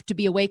off to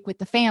be awake with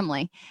the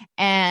family,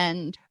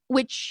 and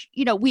which,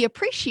 we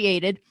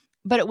appreciated,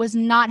 but it was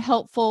not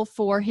helpful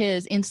for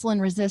his insulin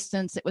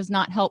resistance. It was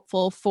not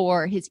helpful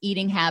for his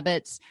eating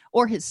habits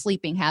or his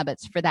sleeping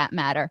habits, for that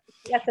matter.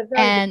 That's a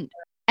very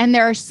and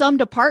there are some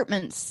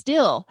departments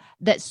still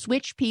that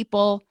switch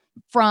people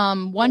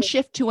from one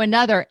shift to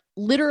another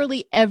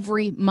literally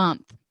every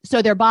month.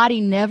 So their body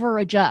never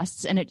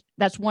adjusts. And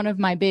that's one of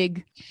my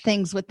big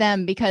things with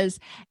them, because,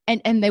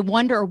 and they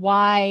wonder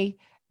why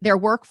their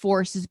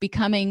workforce is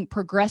becoming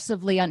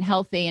progressively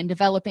unhealthy and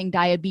developing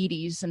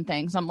diabetes and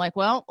things. I'm like,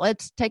 well,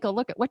 let's take a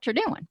look at what you're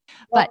doing.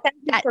 Well, But thank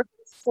you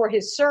for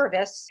his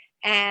service.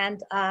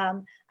 And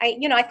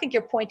I think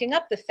you're pointing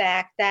up the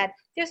fact that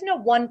there's no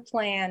one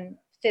plan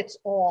fits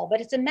all,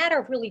 but it's a matter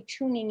of really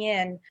tuning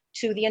in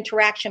to the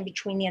interaction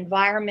between the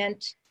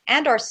environment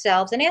and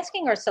ourselves, and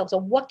asking ourselves,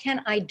 well, what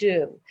can I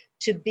do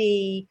to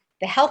be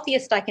the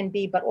healthiest I can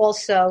be, but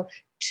also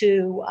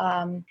to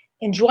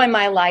enjoy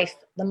my life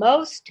the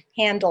most,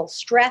 handle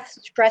stress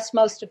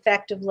most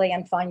effectively,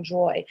 and find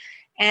joy.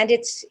 And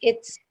it's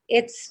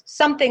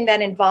something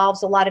that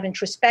involves a lot of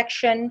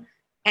introspection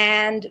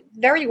and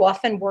very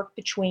often work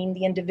between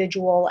the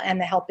individual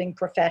and the helping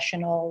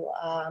professional,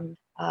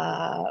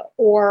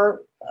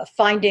 or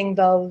finding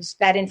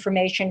that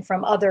information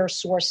from other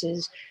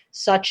sources,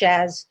 such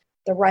as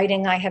the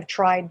writing I have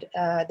tried,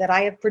 that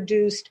I have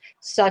produced,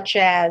 such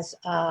as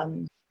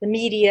the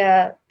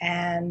media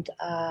and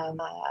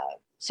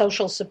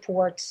social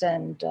supports.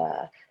 And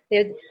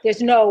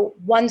there's no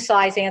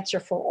one-size answer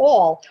for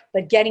all,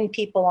 but getting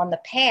people on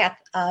the path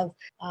of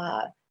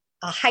a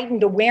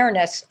heightened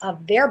awareness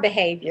of their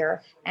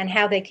behavior and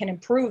how they can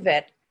improve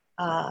it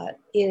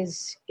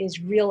is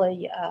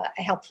really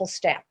a helpful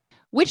step.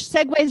 Which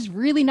segues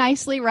really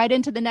nicely right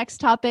into the next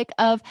topic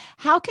of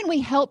how can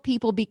we help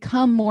people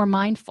become more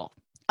mindful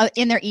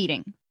in their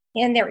eating?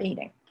 In their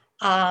eating.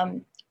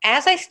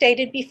 As I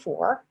stated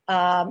before,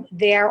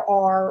 there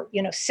are,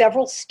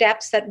 several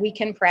steps that we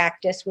can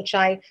practice, which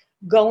I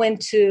go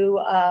into,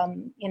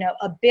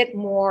 a bit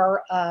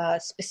more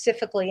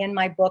specifically in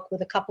my book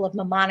with a couple of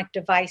mnemonic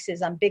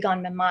devices. I'm big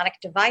on mnemonic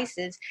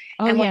devices.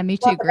 Oh, and yeah, me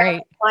too.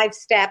 Great. 5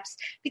 steps,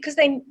 because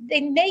they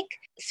make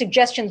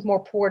suggestions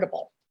more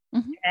portable.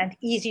 Mm-hmm. And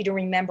easy to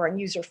remember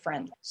and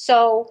user-friendly.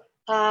 So,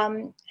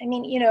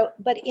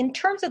 but in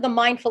terms of the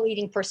mindful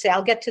eating per se,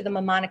 I'll get to the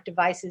mnemonic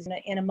devices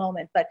in a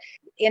moment, but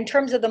in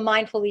terms of the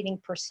mindful eating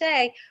per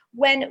se,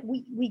 when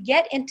we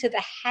get into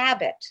the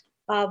habit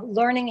of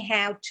learning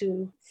how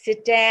to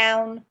sit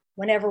down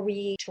whenever we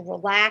eat, to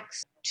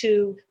relax,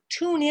 to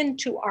tune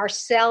into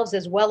ourselves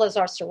as well as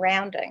our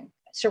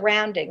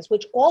surroundings,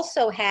 which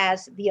also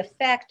has the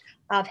effect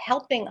of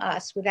helping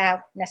us,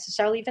 without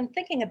necessarily even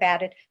thinking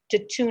about it, to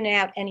tune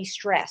out any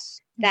stress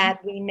that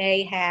we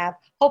may have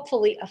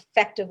hopefully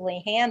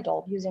effectively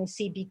handled using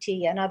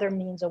CBT and other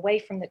means away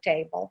from the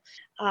table.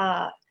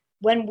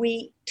 When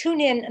we tune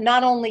in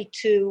not only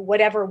to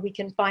whatever we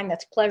can find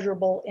that's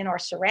pleasurable in our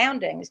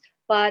surroundings,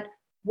 but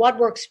what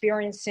we're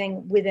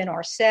experiencing within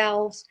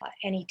ourselves,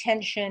 any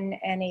tension,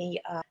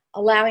 any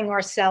allowing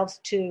ourselves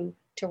to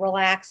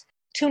relax,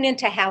 tune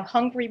into how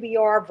hungry we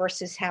are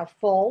versus how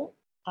full.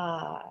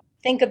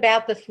 Think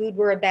about the food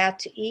we're about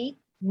to eat.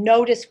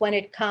 Notice when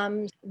it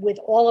comes with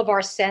all of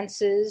our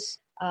senses,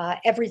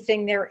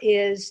 everything there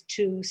is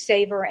to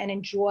savor and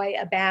enjoy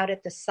about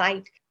it, the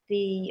sight,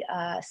 the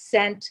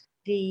scent,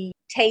 the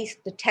taste,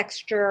 the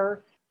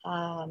texture.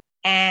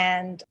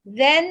 And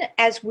then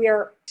as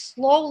we're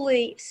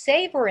slowly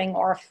savoring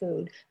our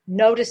food,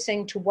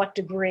 noticing to what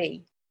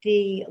degree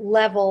the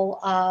level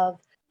of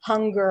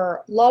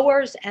hunger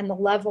lowers and the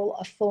level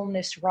of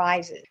fullness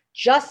rises,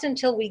 just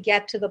until we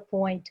get to the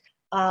point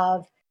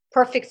of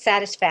perfect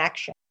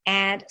satisfaction,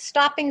 and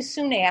stopping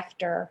soon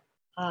after,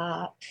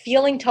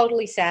 feeling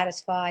totally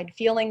satisfied,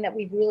 feeling that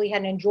we've really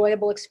had an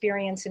enjoyable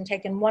experience and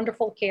taken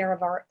wonderful care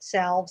of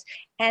ourselves,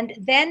 and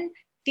then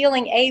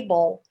feeling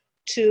able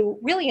to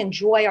really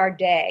enjoy our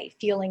day,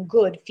 feeling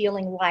good,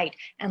 feeling light,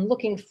 and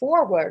looking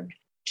forward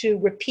to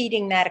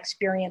repeating that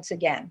experience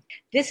again.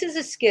 This is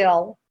a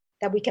skill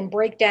that we can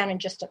break down in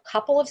just a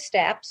couple of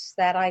steps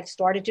that I've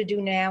started to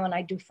do now, and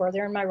I do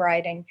further in my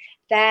writing,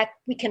 that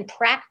we can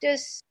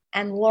practice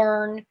and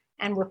learn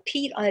and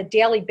repeat on a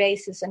daily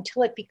basis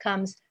until it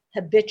becomes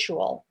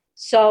habitual.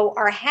 So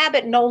our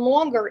habit no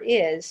longer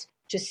is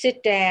to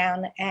sit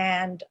down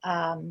and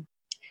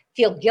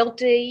feel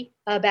guilty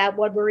about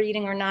what we're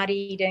eating or not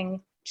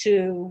eating,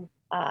 to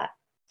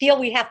feel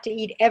we have to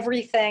eat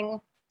everything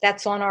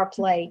that's on our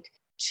plate,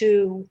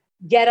 to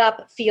get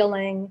up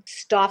feeling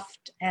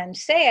stuffed and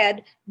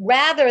sad,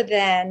 rather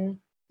than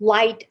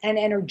light and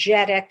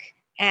energetic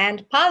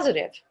and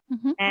positive.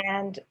 Mm-hmm.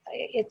 And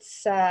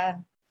it's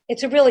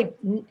a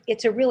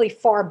really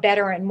far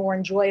better and more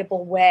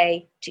enjoyable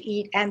way to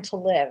eat and to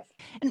live.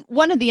 And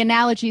one of the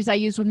analogies I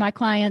use with my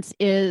clients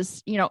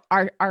is,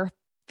 our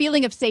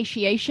feeling of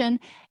satiation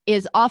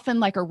is often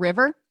like a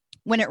river.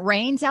 When it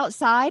rains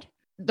outside,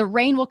 the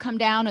rain will come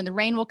down and the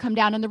rain will come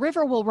down and the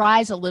river will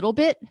rise a little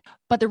bit,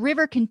 but the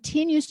river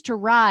continues to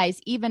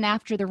rise even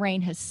after the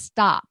rain has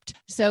stopped.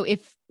 So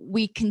if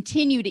we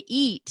continue to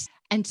eat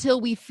until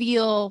we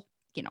feel,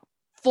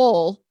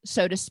 full,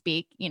 so to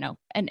speak,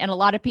 and a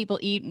lot of people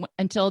eat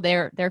until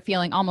they're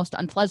feeling almost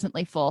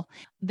unpleasantly full.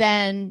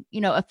 Then,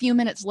 a few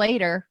minutes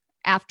later,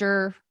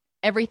 after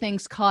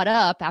everything's caught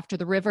up, after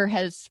the river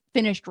has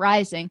finished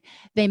rising,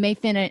 they may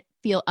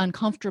feel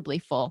uncomfortably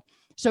full.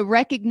 So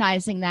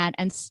recognizing that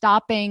and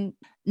stopping,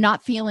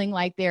 not feeling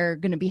like they're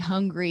going to be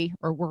hungry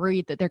or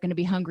worried that they're going to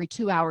be hungry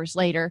 2 hours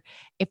later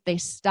if they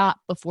stop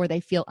before they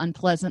feel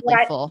unpleasantly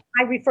full.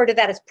 I refer to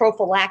that as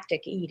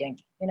prophylactic eating,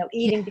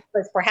 eating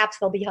because perhaps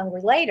they'll be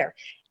hungry later.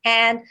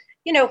 And,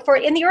 for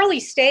in the early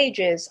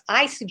stages,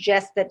 I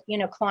suggest that,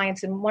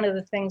 clients, and one of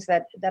the things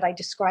that I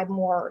describe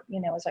more,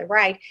 as I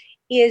write,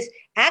 is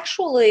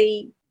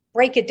actually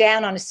break it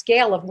down on a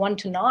scale of 1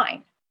 to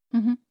 9,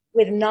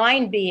 with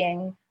 9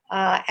 being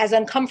as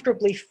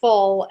uncomfortably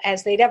full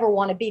as they'd ever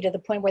want to be, to the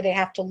point where they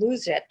have to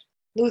lose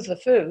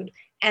the food,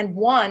 and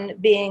 1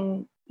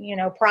 being,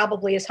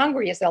 probably as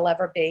hungry as they'll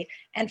ever be,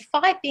 and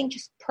 5 being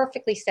just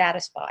perfectly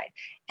satisfied.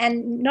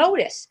 And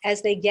notice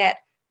as they get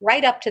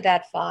right up to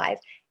that 5,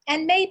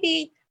 and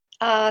maybe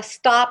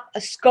stop a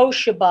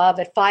skosh above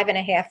at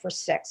 5.5 or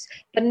 6,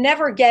 but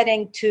never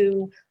getting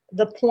to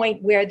the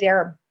point where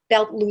they're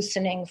belt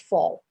loosening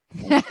full.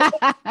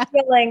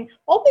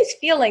 always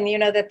feeling,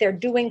 that they're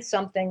doing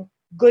something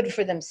good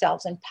for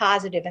themselves and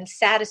positive and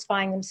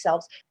satisfying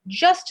themselves,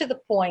 just to the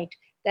point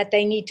that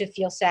they need to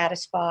feel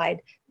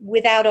satisfied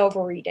without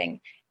overeating.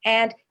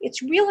 And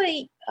it's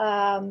really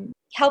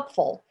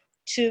helpful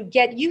to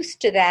get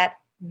used to that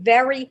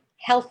very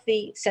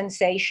healthy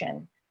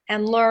sensation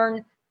and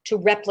learn to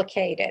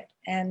replicate it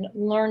and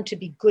learn to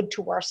be good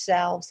to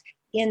ourselves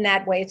in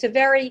that way. It's a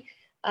very,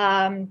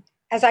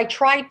 as I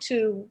try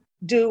to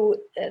do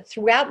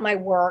throughout my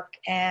work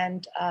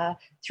and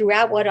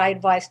throughout what I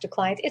advise to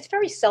clients, it's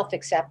very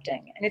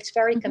self-accepting and it's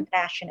very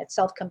compassionate,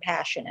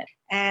 self-compassionate.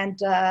 And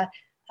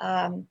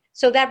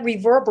so that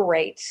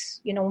reverberates,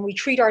 when we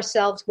treat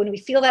ourselves, when we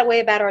feel that way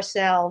about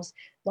ourselves,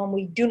 when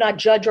we do not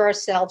judge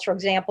ourselves, for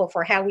example,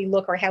 for how we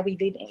look or how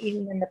we've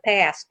eaten in the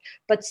past,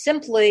 but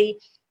simply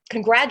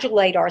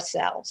congratulate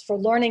ourselves for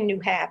learning new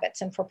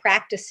habits and for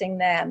practicing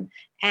them,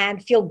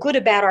 and feel good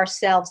about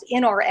ourselves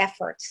in our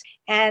efforts,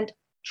 and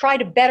try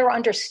to better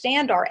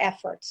understand our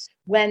efforts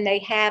when they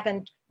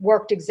haven't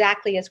worked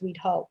exactly as we'd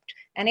hoped,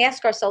 and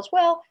ask ourselves,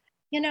 well,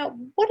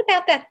 what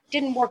about that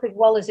didn't work as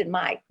well as it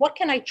might? What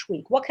can I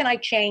tweak? What can I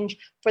change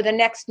for the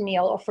next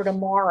meal or for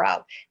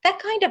tomorrow? That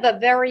kind of a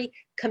very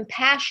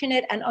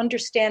compassionate and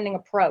understanding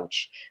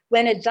approach,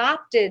 when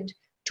adopted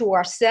to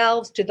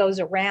ourselves, to those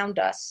around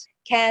us,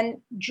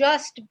 can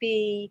just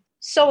be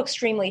so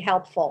extremely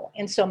helpful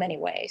in so many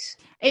ways.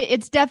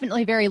 It's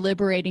definitely very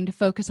liberating to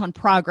focus on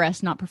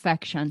progress, not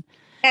perfection.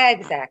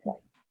 Exactly.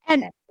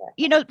 And,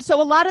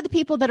 so a lot of the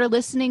people that are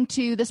listening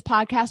to this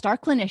podcast are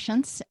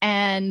clinicians,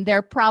 and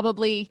they're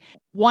probably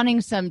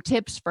wanting some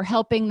tips for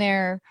helping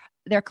their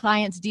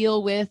clients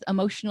deal with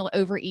emotional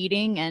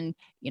overeating and,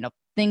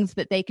 things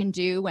that they can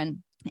do.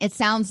 And it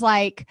sounds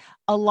like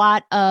a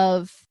lot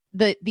of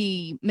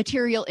the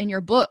material in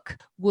your book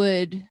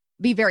would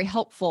be very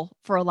helpful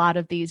for a lot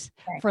of these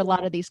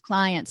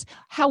clients.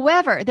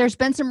 However, there's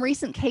been some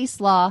recent case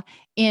law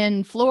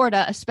in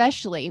Florida,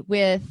 especially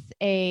with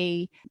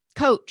a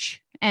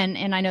coach,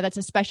 and I know that's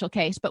a special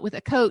case, but with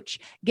a coach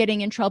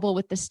getting in trouble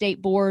with the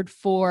state board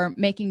for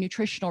making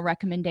nutritional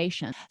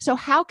recommendations. So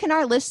how can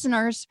our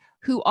listeners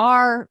who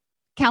are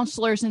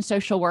counselors and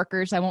social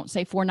workers, I won't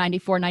say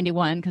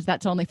 49491 because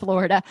that's only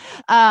Florida,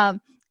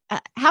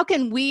 how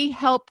can we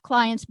help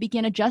clients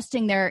begin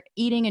adjusting their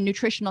eating and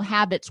nutritional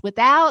habits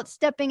without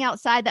stepping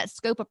outside that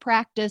scope of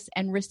practice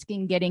and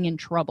risking getting in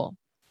trouble?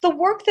 The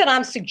work that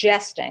I'm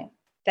suggesting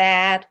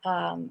that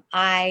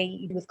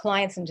I, with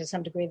clients and to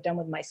some degree have done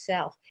with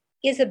myself,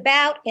 is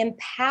about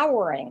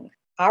empowering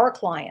our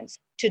clients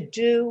to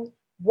do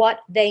what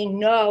they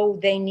know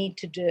they need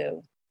to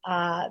do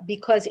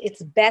because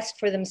it's best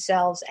for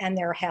themselves and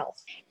their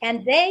health.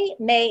 And they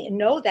may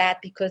know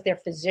that because their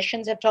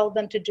physicians have told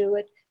them to do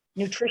it,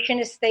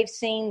 nutritionists they've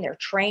seen, their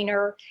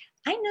trainer.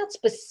 I'm not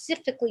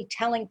specifically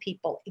telling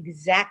people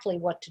exactly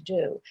what to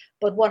do,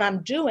 but what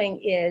I'm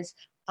doing is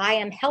I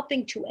am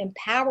helping to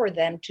empower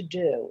them to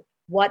do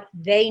what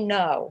they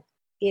know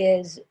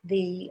is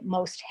the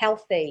most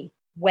healthy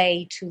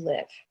way to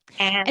live.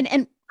 And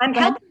I'm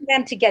helping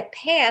them to get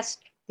past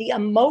the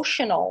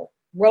emotional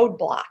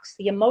roadblocks,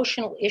 the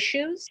emotional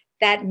issues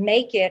that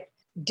make it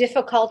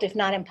difficult, if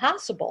not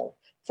impossible,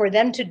 for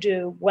them to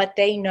do what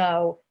they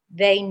know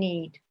they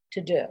need to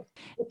do.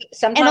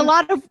 Sometimes, and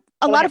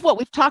a lot of what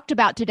we've talked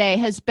about today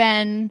has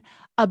been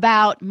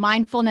about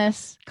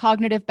mindfulness,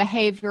 cognitive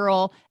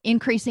behavioral,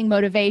 increasing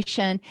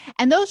motivation,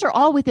 and those are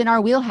all within our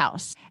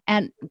wheelhouse.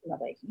 And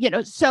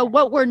so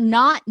what we're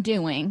not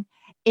doing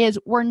is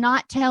we're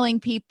not telling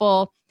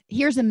people,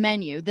 here's a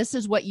menu, this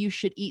is what you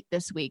should eat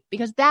this week,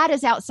 because that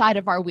is outside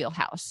of our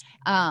wheelhouse.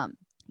 I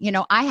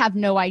have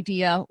no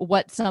idea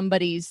what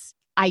somebody's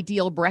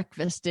ideal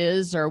breakfast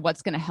is or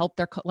what's going to help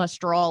their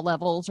cholesterol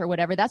levels or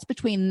whatever. That's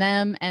between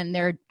them and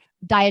their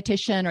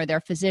dietitian or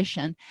their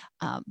physician.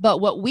 But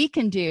what we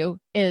can do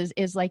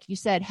is like you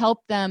said, help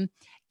them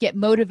get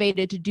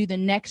motivated to do the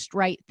next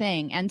right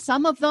thing. And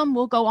some of them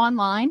will go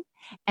online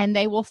and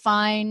they will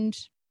find,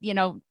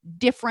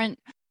 different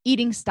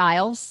eating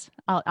styles.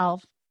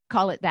 I'll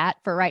call it that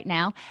for right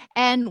now.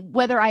 And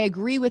whether I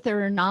agree with it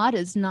or not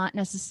is not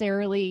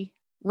necessarily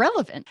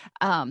relevant.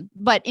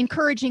 But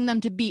encouraging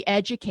them to be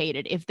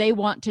educated if they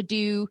want to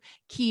do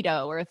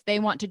keto, or if they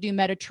want to do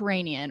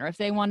Mediterranean, or if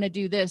they want to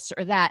do this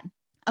or that.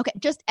 Okay,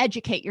 just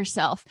educate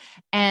yourself.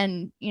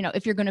 And,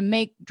 if you're going to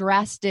make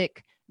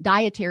drastic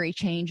dietary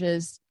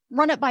changes,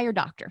 run it by your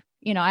doctor.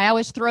 I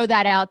always throw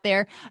that out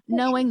there,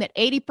 knowing that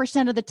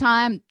 80% of the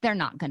time they're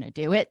not going to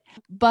do it.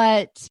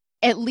 But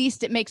at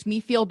least it makes me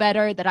feel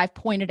better that I've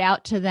pointed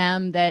out to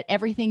them that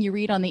everything you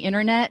read on the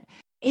internet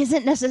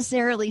isn't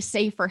necessarily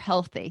safe or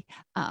healthy.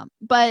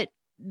 But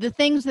the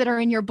things that are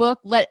in your book,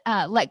 let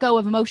go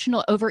of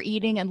emotional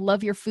overeating and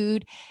love your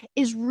food,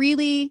 is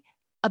really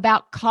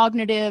about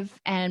cognitive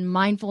and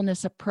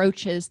mindfulness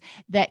approaches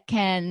that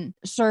can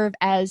serve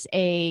as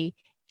a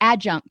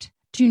adjunct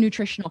to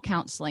nutritional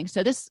counseling.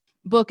 So this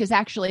book is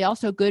actually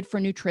also good for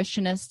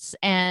nutritionists.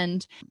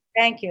 And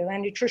thank you.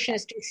 And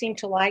nutritionists do seem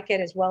to like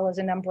it, as well as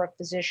a number of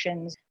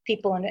physicians,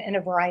 people in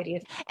a variety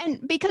of.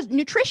 And because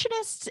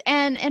nutritionists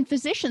and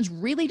physicians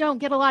really don't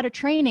get a lot of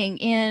training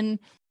in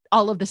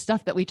all of the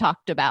stuff that we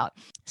talked about.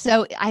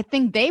 So I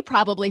think they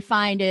probably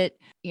find it,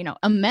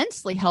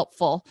 immensely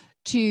helpful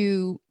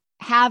to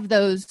have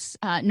those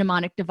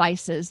mnemonic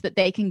devices that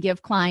they can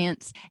give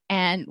clients.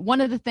 And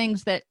one of the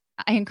things that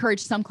I encourage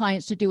some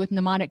clients to do with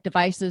mnemonic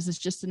devices, is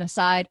just an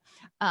aside,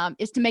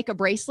 is to make a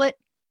bracelet.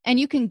 And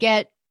you can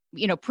get,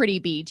 pretty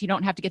beads. You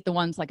don't have to get the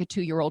ones like a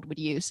 2-year-old would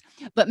use,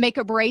 but make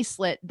a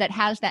bracelet that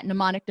has that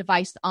mnemonic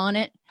device on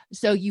it.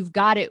 So you've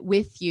got it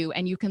with you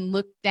and you can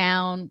look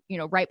down,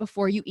 right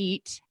before you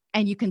eat,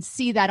 and you can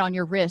see that on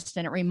your wrist,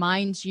 and it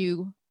reminds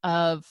you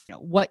of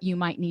what you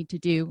might need to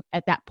do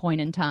at that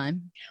point in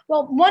time.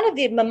 Well, one of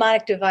the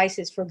mnemonic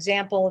devices, for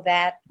example,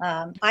 that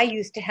I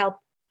use to help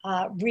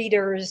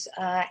readers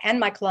and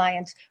my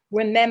clients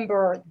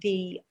remember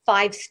the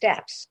 5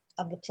 steps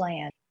of the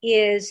plan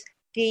is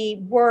the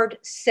word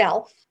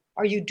self.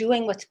 Are you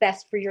doing what's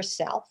best for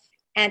yourself?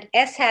 And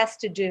S has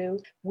to do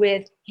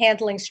with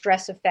handling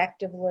stress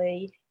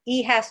effectively.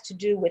 E has to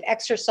do with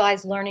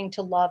exercise, learning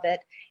to love it.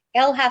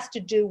 L has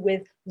to do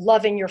with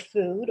loving your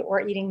food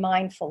or eating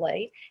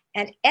mindfully.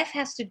 And F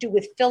has to do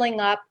with filling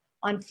up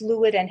on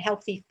fluid and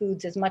healthy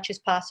foods as much as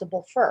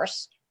possible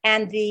first.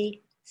 And the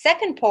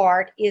second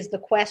part is the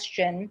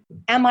question,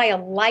 am I a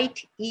light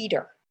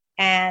eater?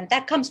 And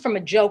that comes from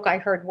a joke I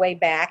heard way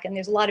back. And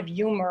there's a lot of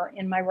humor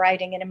in my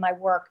writing and in my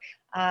work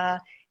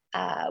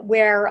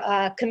where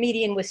a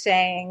comedian was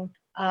saying,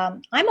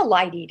 I'm a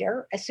light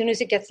eater. As soon as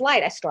it gets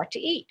light, I start to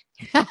eat.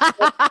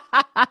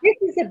 This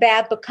is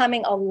about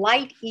becoming a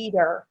light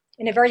eater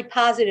in a very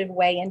positive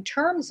way in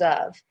terms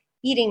of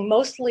eating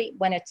mostly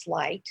when it's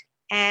light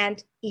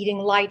and eating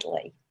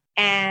lightly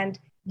and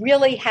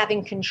really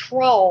having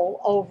control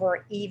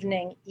over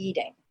evening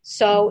eating.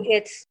 So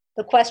it's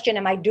the question,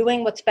 am I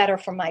doing what's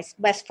best for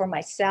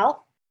myself,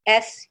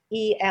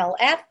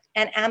 SELF,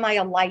 and am I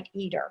a light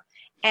eater?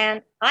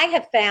 And I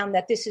have found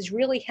that this is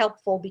really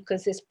helpful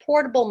because this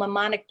portable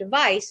mnemonic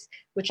device,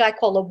 which I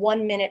call a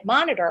 1-minute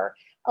monitor,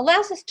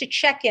 allows us to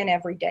check in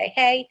every day.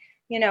 Hey,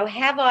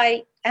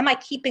 am I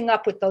keeping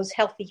up with those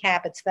healthy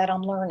habits that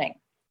I'm learning?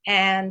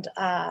 And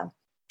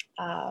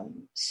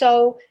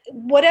so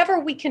whatever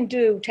we can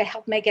do to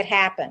help make it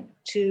happen,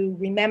 to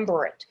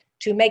remember it,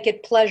 to make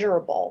it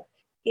pleasurable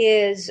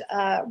is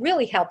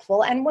really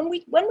helpful. And when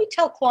we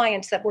tell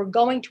clients that we're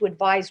going to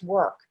advise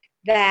work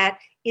that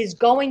is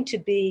going to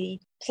be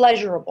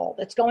pleasurable,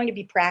 that's going to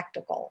be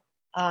practical,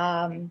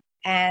 and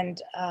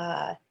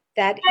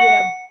that,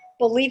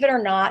 believe it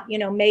or not,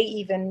 may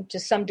even to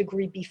some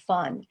degree be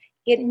fun,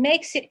 it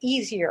makes it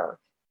easier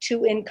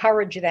to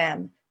encourage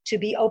them to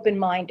be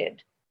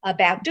open-minded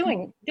about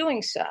doing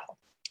so,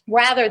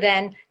 rather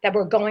than that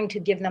we're going to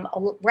give them,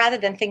 rather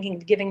than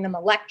giving them a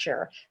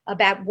lecture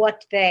about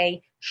what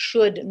they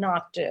should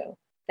not do,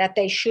 that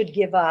they should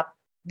give up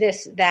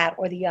this, that,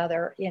 or the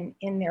other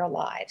in their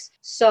lives.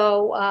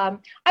 So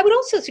I would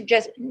also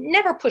suggest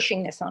never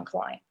pushing this on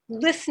clients,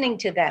 listening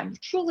to them,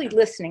 truly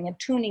listening and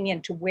tuning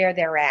into where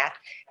they're at,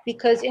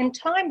 because in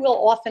time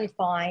we'll often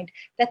find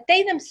that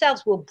they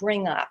themselves will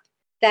bring up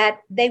that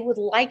they would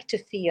like to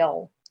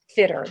feel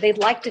fitter, they'd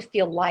like to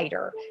feel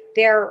lighter.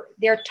 They're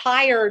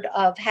tired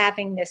of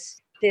having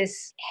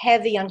this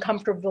heavy,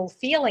 uncomfortable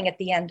feeling at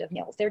the end of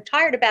meals. They're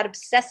tired about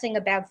obsessing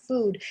about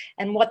food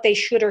and what they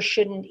should or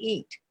shouldn't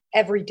eat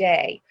every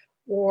day,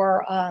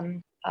 or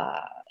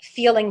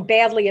feeling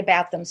badly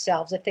about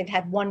themselves if they've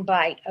had one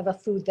bite of a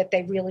food that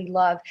they really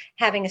love,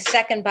 having a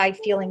second bite,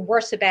 feeling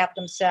worse about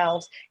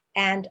themselves,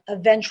 and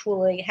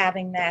eventually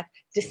having that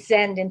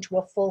descend into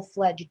a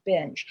full-fledged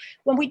binge.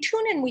 When we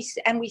tune in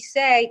and we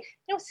say,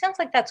 it sounds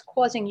like that's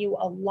causing you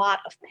a lot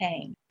of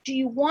pain. Do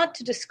you want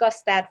to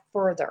discuss that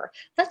further?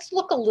 Let's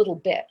look a little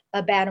bit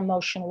about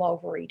emotional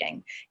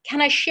overeating.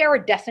 Can I share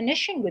a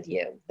definition with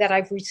you that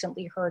I've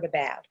recently heard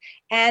about?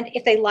 And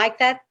if they like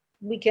that,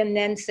 we can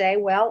then say,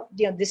 well,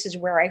 this is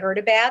where I heard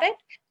about it.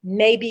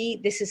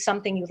 Maybe this is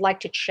something you'd like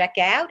to check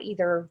out,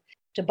 either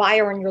to buy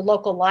or in your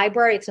local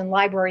library. It's in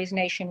libraries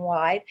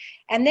nationwide.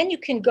 And then you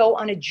can go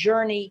on a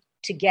journey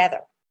together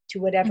to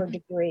whatever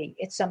degree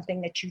it's something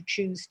that you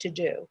choose to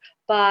do.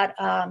 But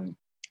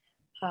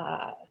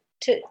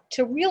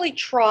to really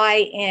try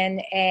in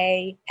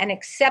an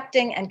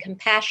accepting and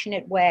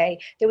compassionate way.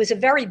 There was a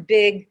very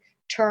big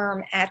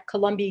term at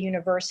Columbia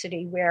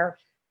University where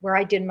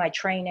I did my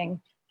training.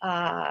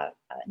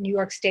 New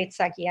York State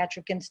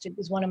Psychiatric Institute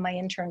was one of my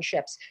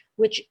internships,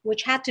 which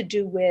had to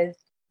do with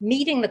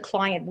meeting the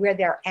client where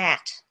they're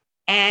at.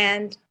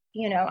 And,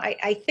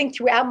 I think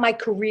throughout my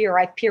career,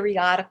 I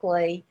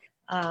periodically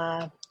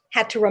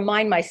had to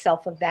remind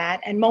myself of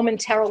that, and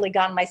momentarily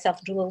gotten myself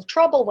into a little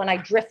trouble when I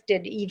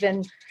drifted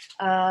even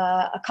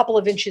a couple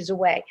of inches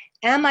away.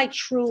 Am I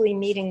truly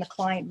meeting the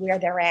client where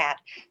they're at?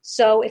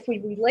 So if we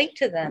relate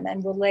to them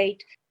and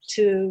relate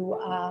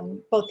to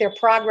both their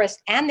progress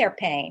and their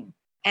pain,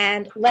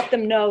 and let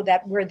them know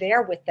that we're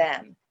there with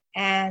them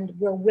and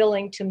we're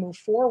willing to move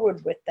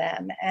forward with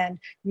them, and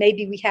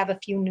maybe we have a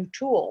few new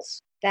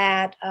tools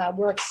that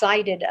we're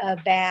excited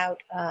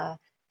about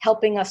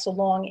helping us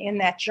along in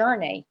that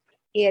journey,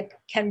 it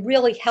can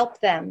really help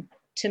them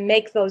to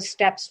make those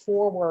steps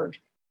forward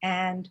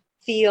and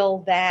feel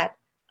that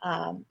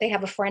they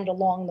have a friend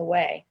along the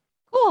way.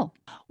 Cool.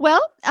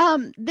 Well,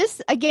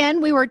 this,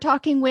 again, we were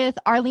talking with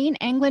Arlene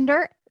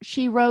Englander.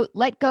 She wrote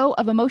Let Go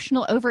of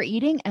Emotional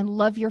Overeating and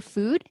Love Your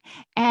Food.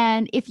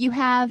 And if you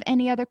have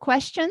any other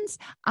questions,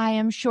 I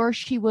am sure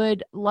she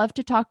would love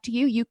to talk to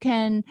you. You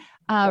can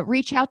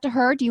reach out to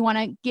her. Do you want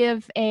to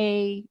give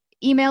a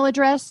email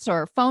address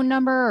or phone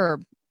number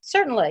or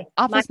certainly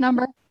office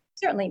number?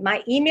 Certainly.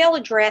 My email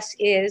address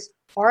is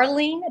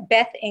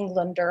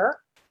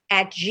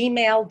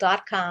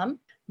arlenebethenglander@gmail.com.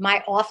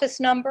 My office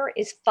number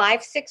is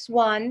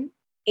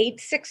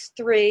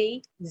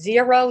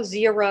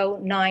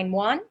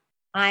 561-863-0091.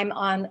 I'm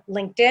on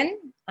LinkedIn.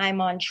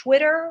 I'm on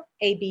Twitter,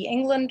 AB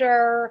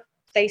Englander,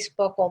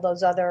 Facebook, all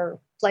those other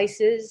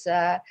places.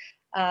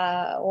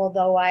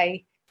 Although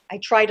I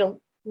try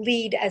to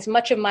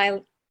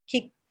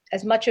keep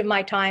as much of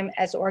my time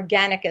as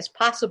organic as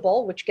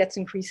possible, which gets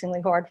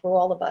increasingly hard for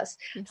all of us.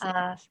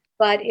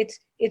 But it's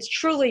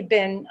truly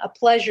been a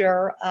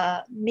pleasure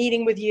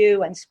meeting with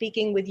you and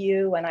speaking with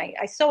you. And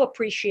I so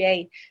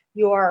appreciate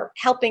your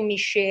helping me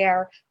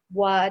share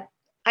what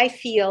I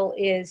feel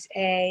is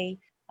a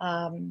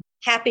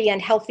happy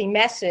and healthy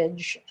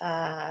message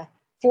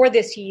for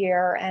this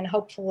year, and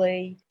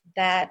hopefully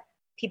that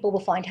people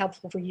will find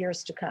helpful for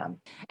years to come.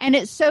 And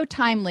it's so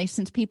timely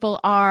since people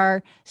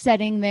are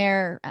setting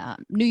their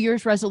New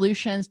Year's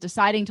resolutions,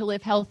 deciding to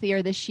live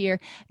healthier this year.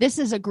 This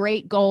is a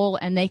great goal,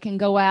 and they can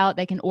go out,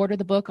 they can order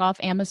the book off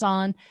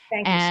Amazon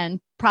and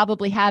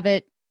probably have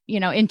it,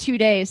 in 2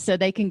 days so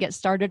they can get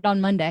started on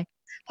Monday.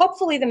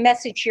 Hopefully the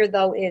message here,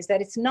 though, is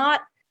that it's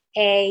not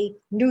a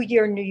new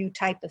year, new you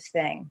type of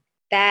thing,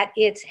 that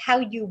it's how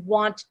you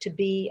want to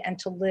be and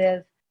to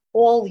live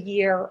all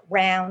year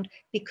round,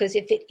 because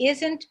if it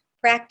isn't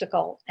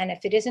practical, and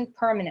if it isn't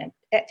practical,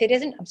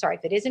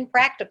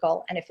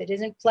 and if it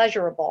isn't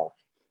pleasurable,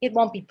 it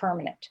won't be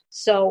permanent.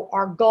 So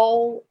our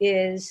goal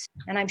is,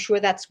 and I'm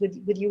sure that's with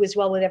you as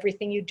well, with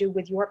everything you do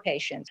with your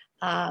patients,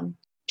 to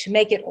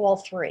make it all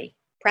three: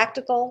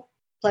 practical,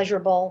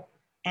 pleasurable,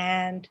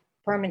 and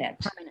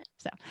permanent.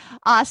 So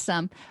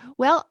awesome.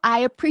 Well, I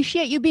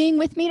appreciate you being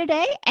with me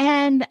today,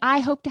 and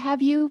I hope to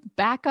have you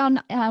back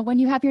on when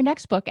you have your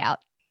next book out.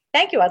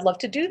 Thank you. I'd love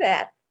to do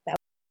that.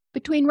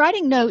 Between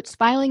writing notes,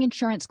 filing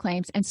insurance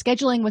claims, and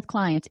scheduling with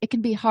clients, it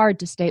can be hard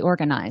to stay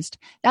organized.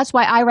 That's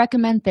why I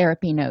recommend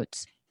Therapy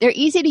Notes. Their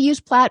easy-to-use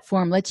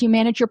platform lets you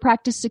manage your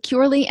practice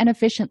securely and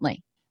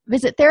efficiently.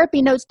 Visit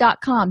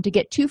therapynotes.com to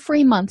get 2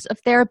 free months of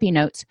Therapy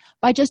Notes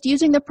by just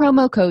using the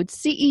promo code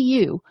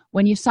CEU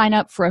when you sign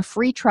up for a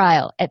free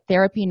trial at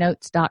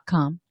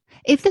therapynotes.com.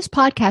 If this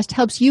podcast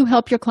helps you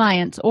help your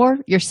clients or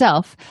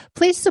yourself,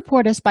 please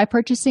support us by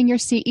purchasing your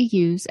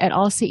CEUs at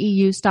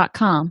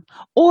allceus.com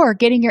or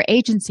getting your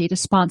agency to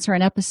sponsor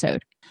an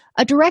episode.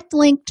 A direct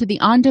link to the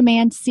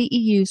on-demand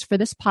CEUs for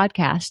this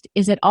podcast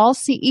is at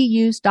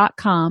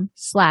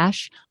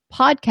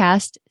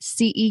allceus.com/podcast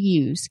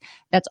CEUs.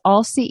 That's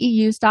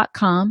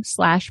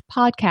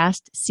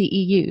allceus.com/podcast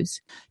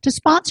CEUs. To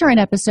sponsor an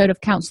episode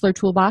of Counselor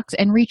Toolbox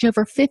and reach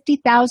over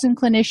 50,000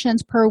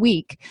 clinicians per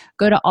week,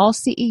 go to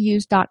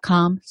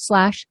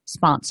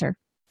allceus.com/sponsor.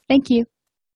 Thank you.